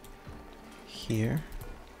here.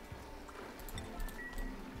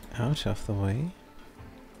 Out of the way.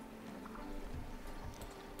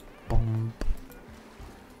 Bomb.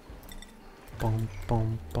 Bomb,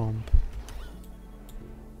 bomb, bomb.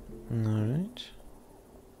 Alright.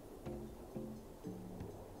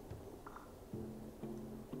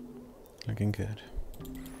 Looking good.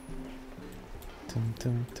 Dum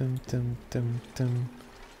dum dum dum dum dum.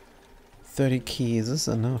 30 keys is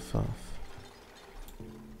enough of.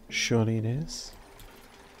 Surely it is.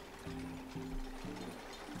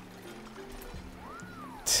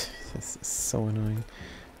 This is so annoying.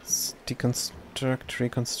 Deconstruct,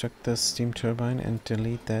 reconstruct the steam turbine and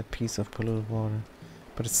delete that piece of polluted water.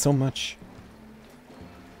 But it's so much.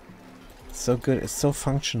 It's so good, it's so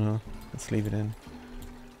functional. Let's leave it in.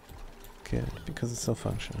 Good, because it's so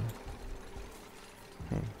functional.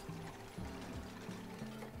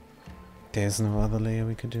 There's no other layer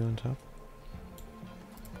we could do on top.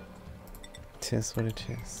 It is what it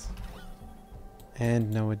is.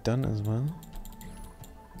 And now we're done as well.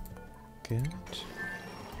 Good.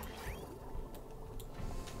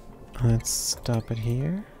 Let's stop it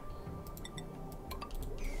here.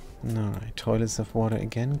 Alright, toilets of water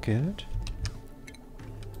again, good.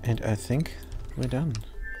 And I think we're done.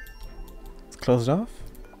 It's closed off.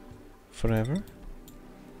 Forever.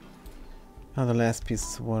 Now the last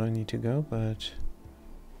pieces of water need to go, but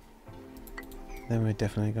then we're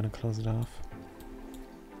definitely gonna close it off.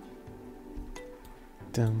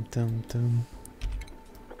 Dum dum dum.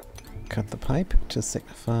 Cut the pipe to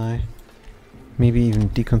signify. Maybe even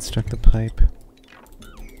deconstruct the pipe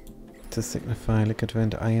to signify liquid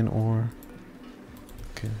vent iron ore.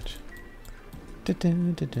 Good.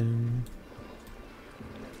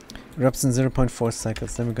 Erupts in 0.4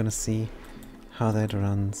 cycles, then we're gonna see how that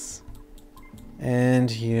runs. And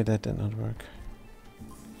here that did not work.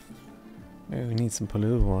 Oh, we need some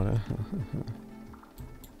polluted water.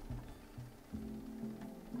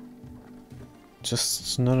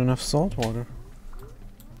 Just not enough salt water.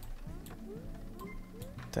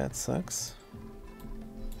 That sucks.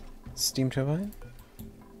 Steam turbine.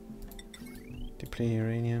 Deplete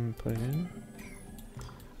uranium, put it in.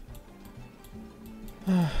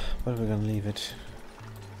 But we're gonna leave it.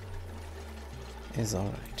 Is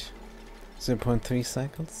alright. 0.3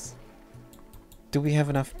 cycles. Do we have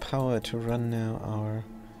enough power to run now our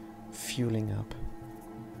fueling up?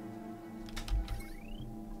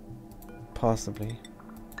 Possibly.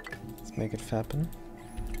 Let's make it happen.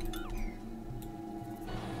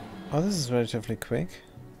 Oh, this is relatively quick.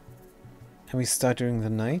 And we start during the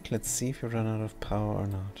night. Let's see if we run out of power or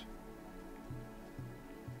not.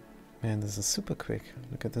 Man, this is super quick.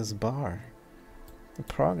 Look at this bar. The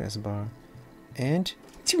progress bar. And...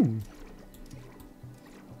 Choom!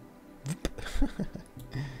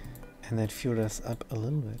 And that fueled us up a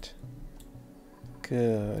little bit.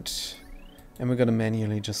 Good. And we're gonna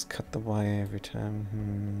manually just cut the wire every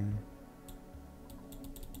time.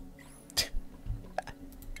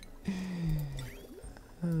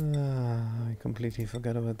 I completely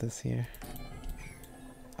forgot about this here.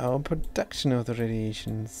 Our production of the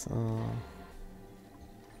radiations. Oh.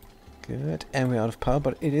 Good. And we're out of power,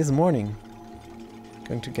 but it is morning.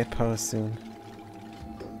 Going to get power soon.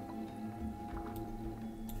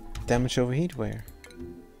 Damage overheat where?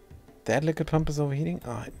 That liquid pump is overheating?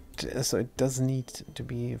 Oh, so it does need to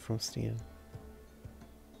be from steel.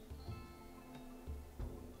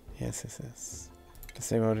 Yes, yes, yes.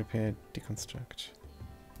 Disable, repair, deconstruct.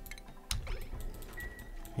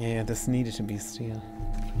 Yeah, this needed to be steel.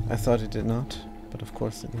 I thought it did not, but of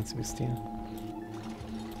course it needs to be steel.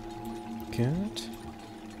 Good.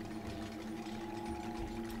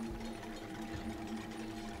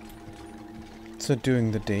 So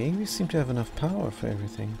during the day we seem to have enough power for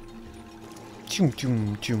everything. Chum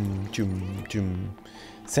chum chum chum chum.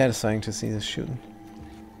 Satisfying to see this shooting.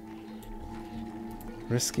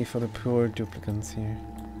 Risky for the poor duplicants here.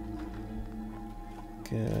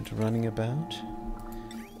 Good. Running about.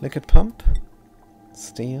 Liquid pump.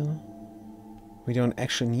 Steel. We don't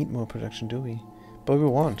actually need more production, do we? But we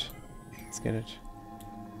want. Let's get it.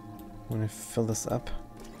 I'm gonna fill this up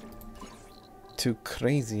to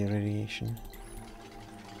crazy radiation.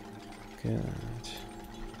 Good.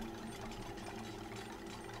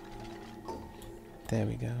 There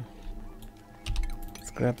we go.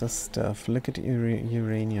 Let's grab the stuff. Look at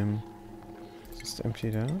uranium. Just empty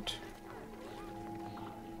it out.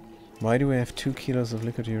 Why do we have 2 kilos of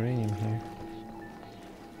liquid uranium here?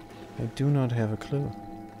 I do not have a clue.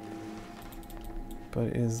 But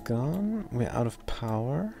it is gone. We're out of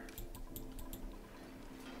power.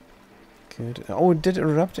 Good. Oh, it did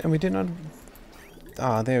erupt and we did not...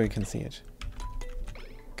 Ah, there we can see it.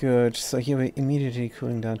 Good. So here we're immediately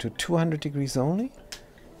cooling down to 200 degrees only.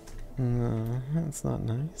 No, that's not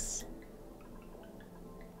nice.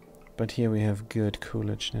 But here we have good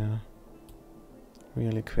coolage now.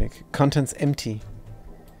 Really quick. Contents empty.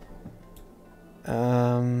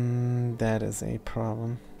 That is a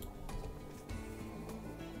problem.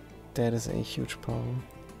 That is a huge problem.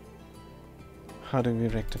 How do we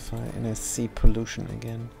rectify? And I see pollution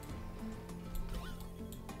again.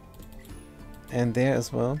 And there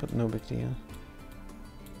as well, but no big deal.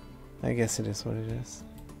 I guess it is what it is.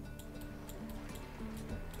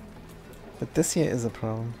 But this here is a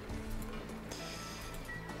problem.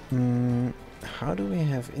 How do we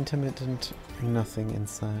have intermittent nothing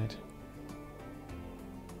inside?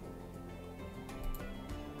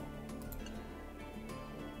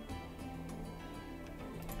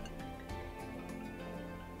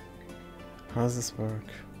 How does this work?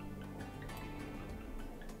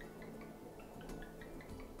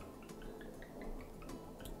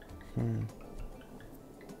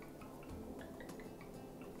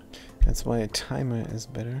 That's why a timer is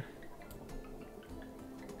better.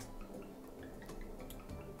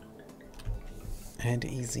 And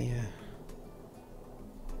easier.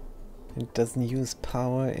 It doesn't use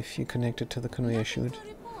power if you connect it to the conveyor chute.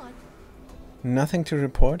 Nothing to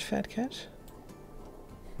report, Fat Cat?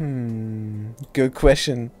 Good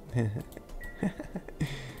question.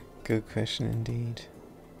 Good question indeed.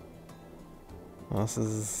 Oassis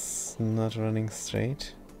is not running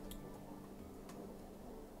straight.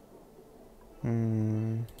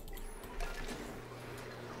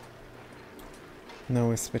 Now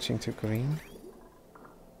we're switching to green.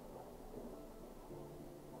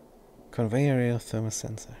 Conveyor rail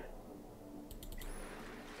thermosensor.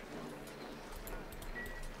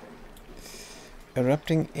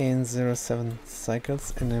 Erupting in 0.7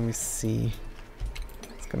 cycles, and then we see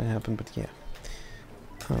what's gonna happen, but yeah.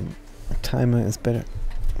 A timer is better.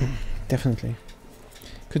 Definitely.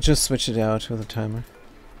 Could just switch it out with a timer.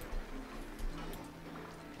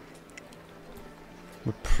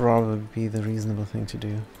 Would probably be the reasonable thing to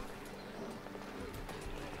do.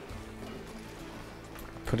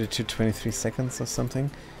 Put it to 23 seconds or something.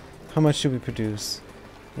 How much should we produce?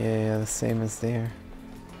 Yeah, the same as there.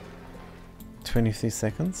 23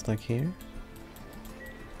 seconds, like here.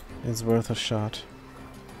 It's worth a shot.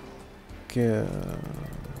 Good.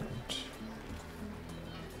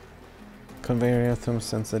 Conveyor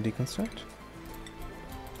thermosensor deconstruct.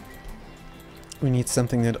 We need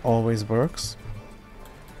something that always works.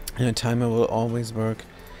 And a timer will always work.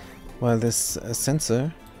 While this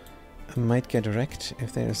sensor might get wrecked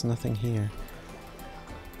if there is nothing here.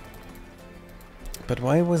 But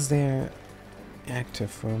why was there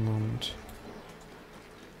active for a moment?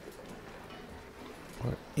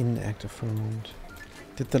 Or inactive for a moment?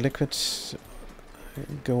 Did the liquid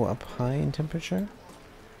go up high in temperature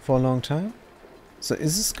for a long time? So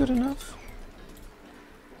is this good enough?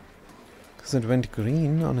 Because it went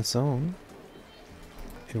green on its own.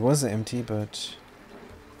 It was empty, but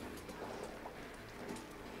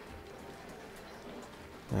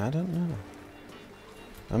I don't know.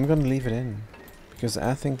 I'm gonna leave it in because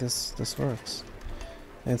I think this works.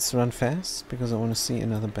 Let's run fast because I want to see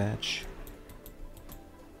another batch.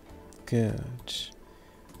 Good.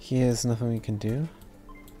 Here's nothing we can do.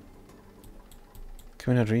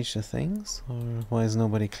 Can we not reach the things? Or why is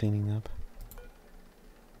nobody cleaning up?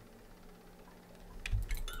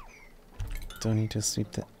 Don't need to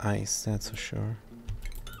sweep the ice, that's for sure.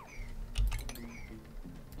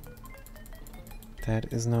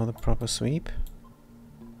 That is now the proper sweep.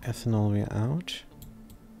 Ethanol we're out.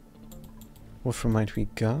 Wolframite we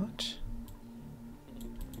got.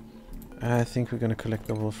 I think we're gonna collect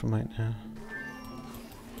the wolframite now.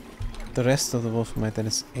 The rest of the wolframite that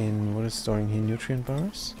is in, what is storing here? Nutrient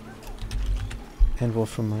bars? And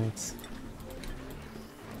wolframites.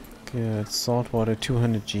 Good. Saltwater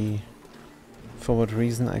 200G. For what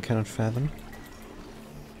reason I cannot fathom.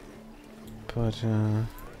 But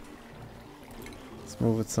let's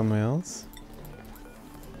move it somewhere else.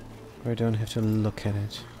 Where I don't have to look at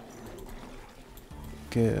it.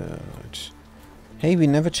 Good. Hey, we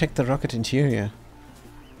never checked the rocket interior.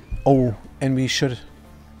 Oh, and we should.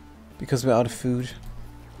 Because we're out of food.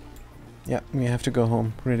 Yeah, we have to go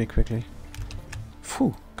home really quickly.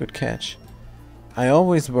 Phew, good catch. I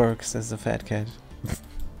always work, says the fat cat.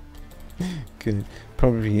 Good.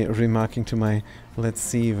 Probably remarking to my let's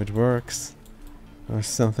see if it works or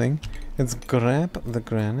something. Let's grab the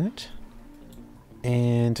granite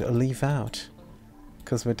and leave out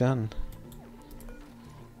because we're done.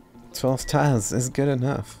 12 tiles is good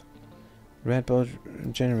enough. Red bolt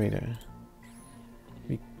generator.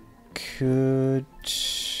 We could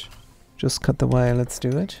just cut the wire. Let's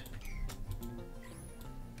do it.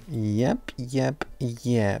 Yep.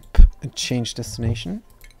 Change destination.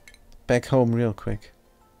 Back home real quick.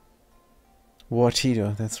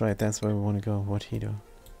 Wartido, that's right, that's where we want to go. Wartido.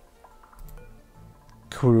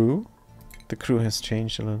 Crew. The crew has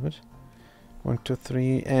changed a little bit. 1, 2,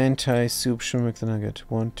 3. Anti-soup shrimp the nugget.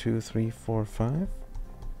 1, 2, 3, 4, 5.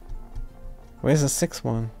 Where's the 6th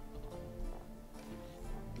one?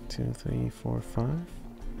 2, 3, 4, 5.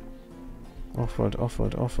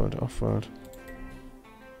 Offroad.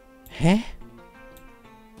 Huh?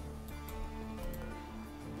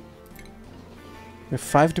 We have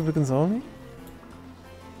 5 duplicates only?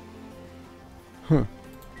 Huh.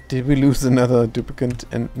 Did we lose another duplicate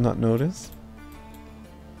and not notice?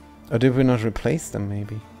 Or did we not replace them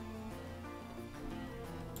maybe?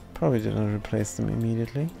 Probably did not replace them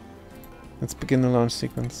immediately. Let's begin the launch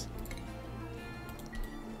sequence.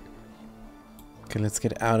 Okay, let's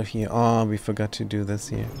get out of here. Oh, we forgot to do this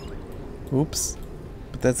here. Oops.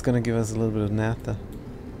 But that's gonna give us a little bit of naphtha.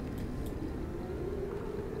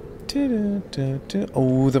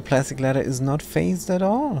 Oh, the plastic ladder is not phased at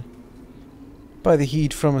all by the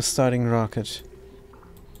heat from a starting rocket.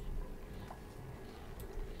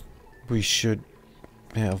 We should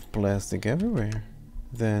have plastic everywhere.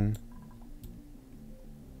 Then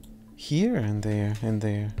here and there and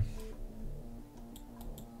there.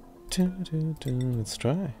 Let's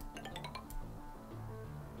try.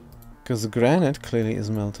 Because the granite clearly is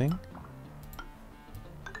melting.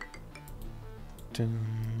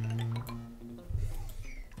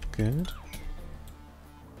 Good.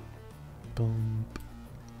 Bum.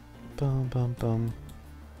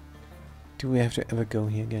 Do we have to ever go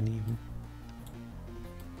here again even?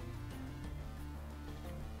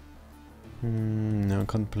 No, I'm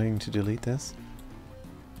contemplating to delete this.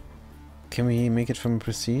 Can we make it from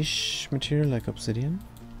prestige material like obsidian?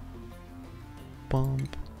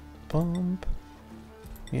 Bump.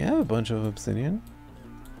 Yeah, a bunch of obsidian.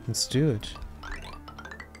 Let's do it.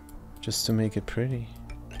 Just to make it pretty.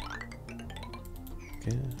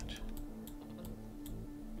 Good.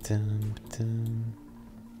 Dum, dum.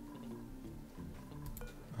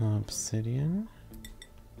 Obsidian.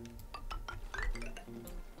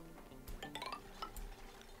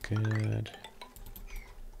 Good.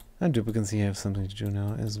 And duplicants here have something to do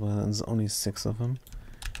now as well. And there's only 6 of them.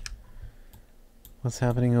 What's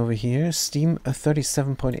happening over here? Steam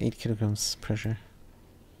 37.8 kilograms pressure.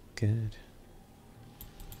 Good.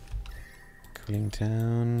 Cooling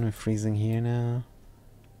down. We're freezing here now.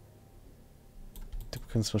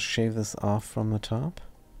 Duplicants will shave this off from the top.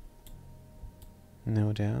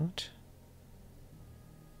 No doubt.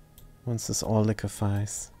 Once this all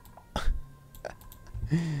liquefies.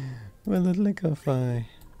 Will it liquefy?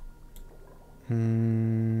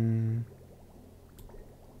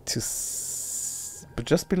 But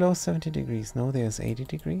just below 70 degrees. No, there's 80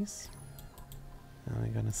 degrees. Now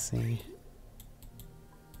we're gonna see.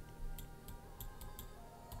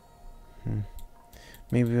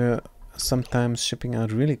 Maybe we're sometimes shipping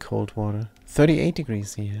out really cold water. 38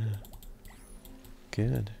 degrees, yeah.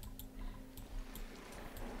 Good.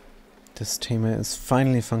 This tamer is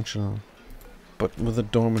finally functional. But with a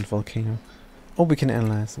dormant volcano. Oh, we can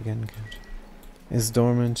analyze again. Good. It's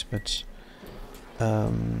dormant, but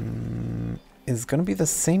it's gonna be the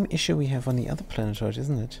same issue we have on the other planetoid,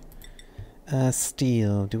 isn't it?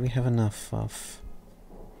 Steel. Do we have enough of?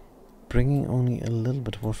 Bringing only a little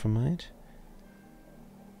bit of wolframite.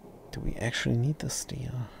 Do we actually need the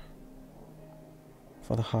steel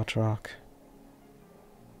for the hard rock?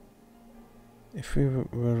 If we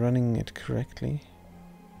were running it correctly,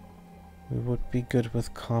 we would be good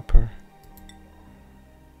with copper.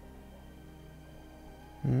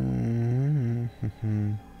 Can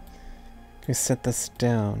we set this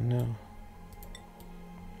down? No.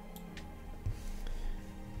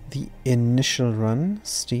 The initial run,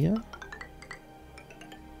 steel.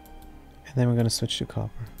 And then we're going to switch to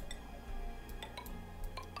copper.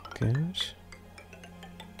 Good.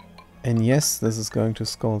 And yes, this is going to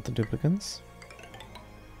scald the duplicants.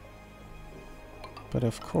 But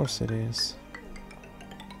of course it is.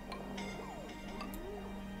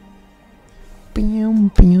 Boom,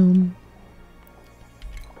 boom.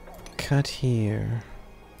 Cut here.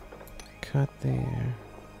 Cut there.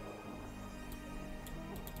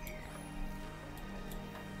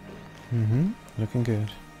 Looking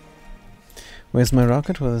good. Where's my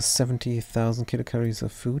rocket? Well, there's 70,000 kilocalories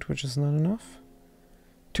of food, which is not enough.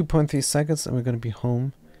 2.3 seconds and we're going to be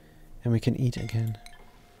home. And we can eat again.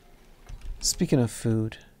 Speaking of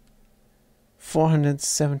food.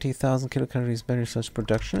 470,000 kilocalories berry sludge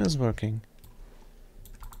production is working.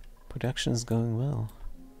 Production is going well.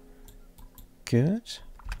 Good.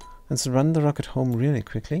 Let's run the rocket home really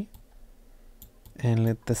quickly. And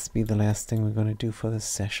let this be the last thing we're going to do for this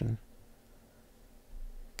session.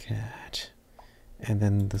 Good. And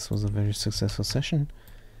then this was a very successful session.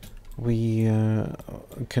 We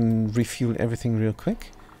can refuel everything real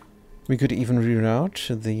quick. We could even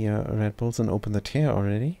reroute the Red Bulls and open the tear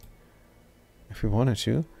already. If we wanted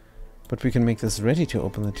to. But we can make this ready to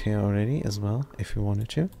open the tear already as well, if we wanted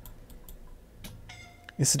to.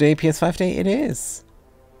 Is today PS5 day? It is!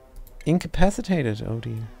 Incapacitated, oh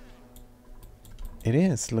dear. It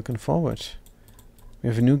is, looking forward. We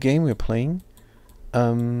have a new game we're playing.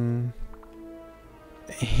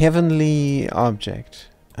 Heavenly Object,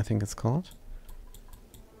 I think it's called.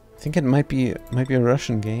 I think it might be a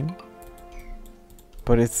Russian game.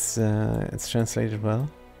 But it's translated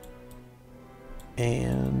well.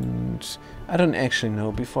 And I don't actually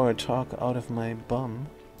know. Before I talk out of my bum,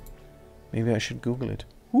 maybe I should Google it.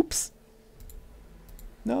 Oops.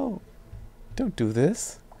 No. Don't do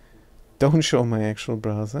this. Don't show my actual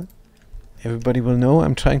browser. Everybody will know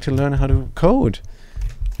I'm trying to learn how to code.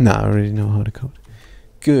 No, I already know how to code.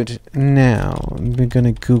 Good. Now, we're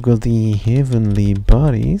gonna Google the Heavenly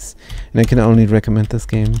Bodies. And I can only recommend this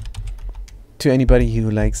game to anybody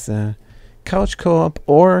who likes couch co-op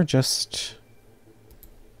or just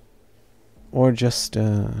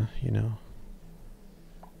you know,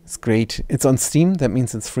 it's great. It's on Steam, that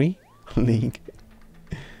means it's free. League.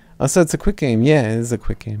 Also, it's a quick game. Yeah, it is a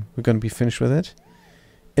quick game. We're gonna be finished with it.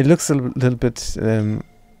 It looks a little bit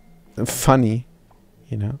funny,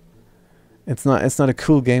 you know. It's not a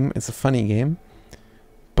cool game. It's a funny game,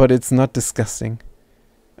 but it's not disgusting.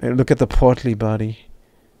 Look at the portly body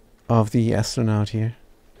of the astronaut here,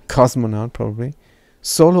 cosmonaut probably,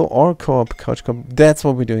 solo or co-op, couch co-op. That's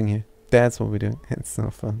what we're doing here. That's what we're doing. It's so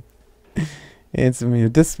fun. It's, I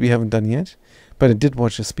mean, this we haven't done yet, but I did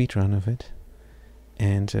watch a speedrun of it,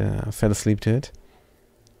 and fell asleep to it.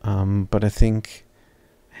 But I think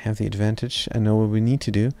I have the advantage. I know what we need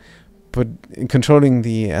to do. But controlling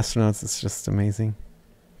the astronauts is just amazing.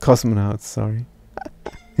 Cosmonauts, sorry.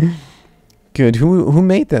 Good. Who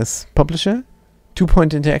made this? Publisher? 2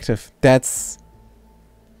 Point Interactive. That's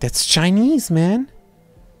Chinese, man.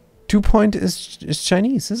 2 Point is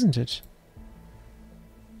Chinese, isn't it?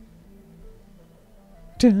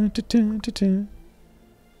 Da, da, da, da, da.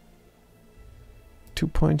 2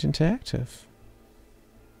 Point Interactive.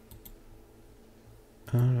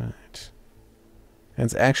 Alright.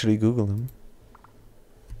 Let's actually Google them.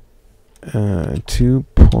 2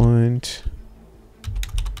 Point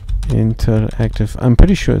Interactive. I'm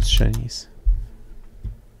pretty sure it's Chinese.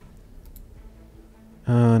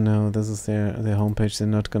 Oh no, this is their homepage. They're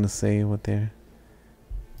not gonna say what they're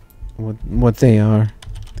what they are.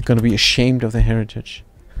 They're gonna be ashamed of their heritage.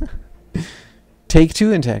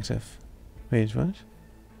 Take-Two Interactive. Wait, what?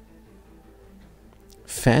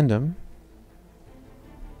 Fandom.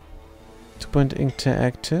 2 Point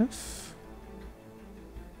Interactive.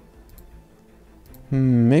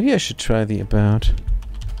 Maybe I should try the about.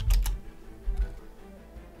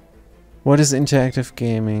 What is interactive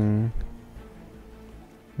gaming?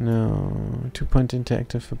 No, 2 Point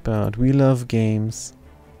Interactive about. We love games.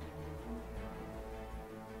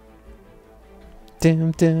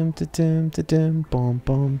 Dum dum da dum da dum bom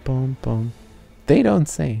bom bom bom. They don't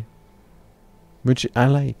say. Which I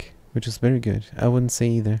like. Which is very good. I wouldn't say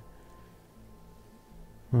either.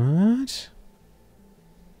 What?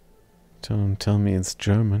 Don't tell me it's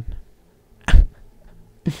German.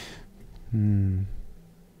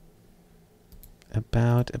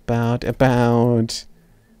 About.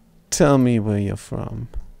 Tell me where you're from.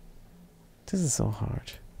 This is so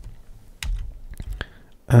hard.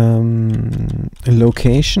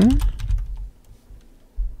 Location?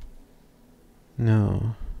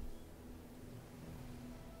 No.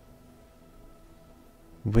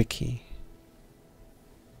 Wiki.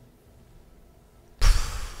 I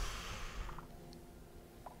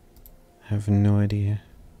have no idea.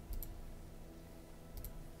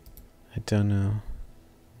 I don't know.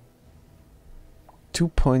 2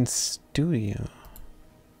 Point Studio.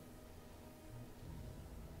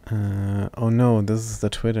 Oh no, this is the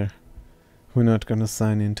Twitter. We're not gonna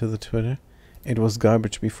sign into the Twitter. It was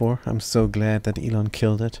garbage before. I'm so glad that Elon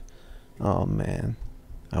killed it. Oh man,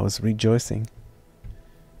 I was rejoicing.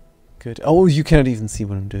 Good. Oh, you cannot even see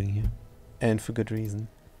what I'm doing here, and for good reason.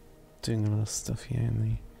 Doing a lot of stuff here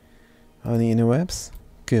in the interwebs.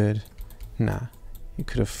 Good. Nah, you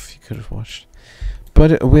could have watched.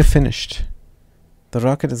 But we're finished. The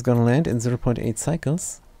rocket is gonna land in 0.8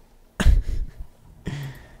 cycles.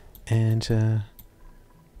 And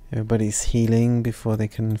everybody's healing before they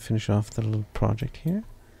can finish off the little project here.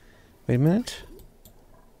 Wait a minute.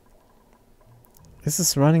 This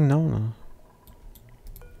is running now.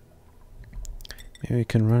 Maybe we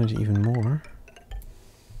can run it even more.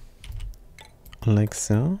 Like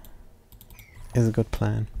so. Is a good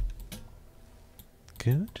plan.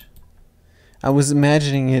 Good. I was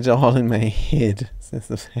imagining it all in my head, says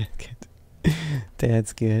the fat kid.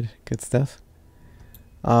 That's good. Good stuff.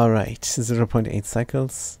 Alright, 0.8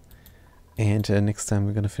 cycles. And next time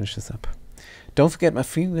we're going to finish this up. Don't forget my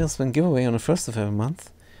free Wheel Spin giveaway on the 1st of every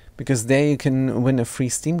month. Because there you can win a free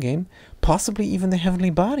Steam game. Possibly even the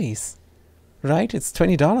Heavenly Bodies. Right? It's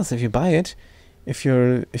 $20 if you buy it. If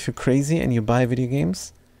you're crazy and you buy video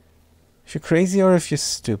games. If you're crazy or if you're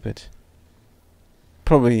stupid.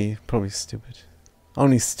 Probably stupid.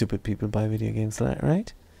 Only stupid people buy video games,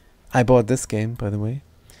 right? I bought this game, by the way.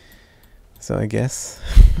 So I guess,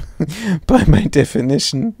 by my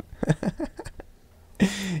definition.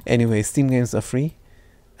 Anyway, Steam games are free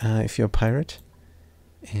if you're a pirate.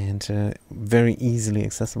 And very easily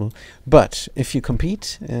accessible. But if you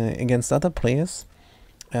compete against other players,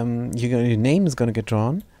 your name is going to get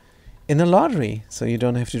drawn in a lottery. So you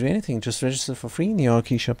don't have to do anything. Just register for free in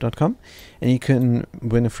yourkeyshop.com and you can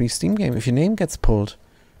win a free Steam game if your name gets pulled.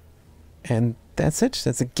 And that's it.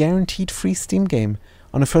 That's a guaranteed free Steam game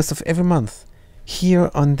on the 1st of every month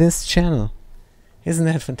here on this channel. Isn't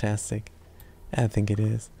that fantastic? I think it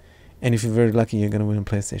is. And if you're very lucky, you're going to win a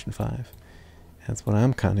PlayStation 5. That's what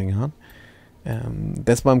I'm counting on.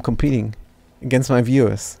 That's why I'm competing against my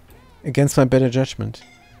viewers, against my better judgment.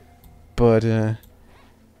 But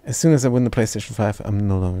as soon as I win the PlayStation 5, I'm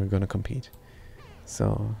no longer going to compete.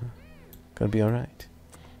 So, gonna be alright.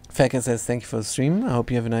 Falcon says, thank you for the stream. I hope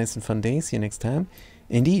you have a nice and fun day. See you next time.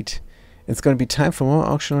 Indeed, it's going to be time for more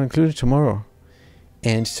Auction Included tomorrow.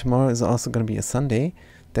 And tomorrow is also going to be a Sunday.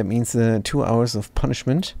 That means 2 hours of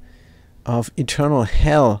punishment of eternal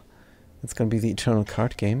hell. It's going to be the eternal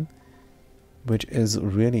card game. which is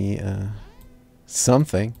really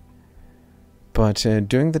something. But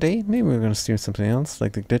during the day, maybe we're going to steer something else,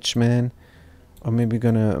 like the Glitchman, or maybe we're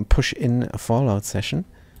going to push in a Fallout session,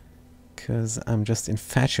 because I'm just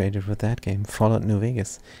infatuated with that game, Fallout New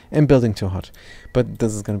Vegas, and Building Too Hot. But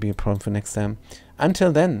this is going to be a problem for next time.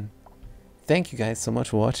 Until then, thank you guys so much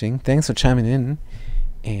for watching. Thanks for chiming in,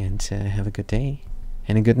 and have a good day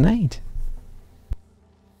and a good night.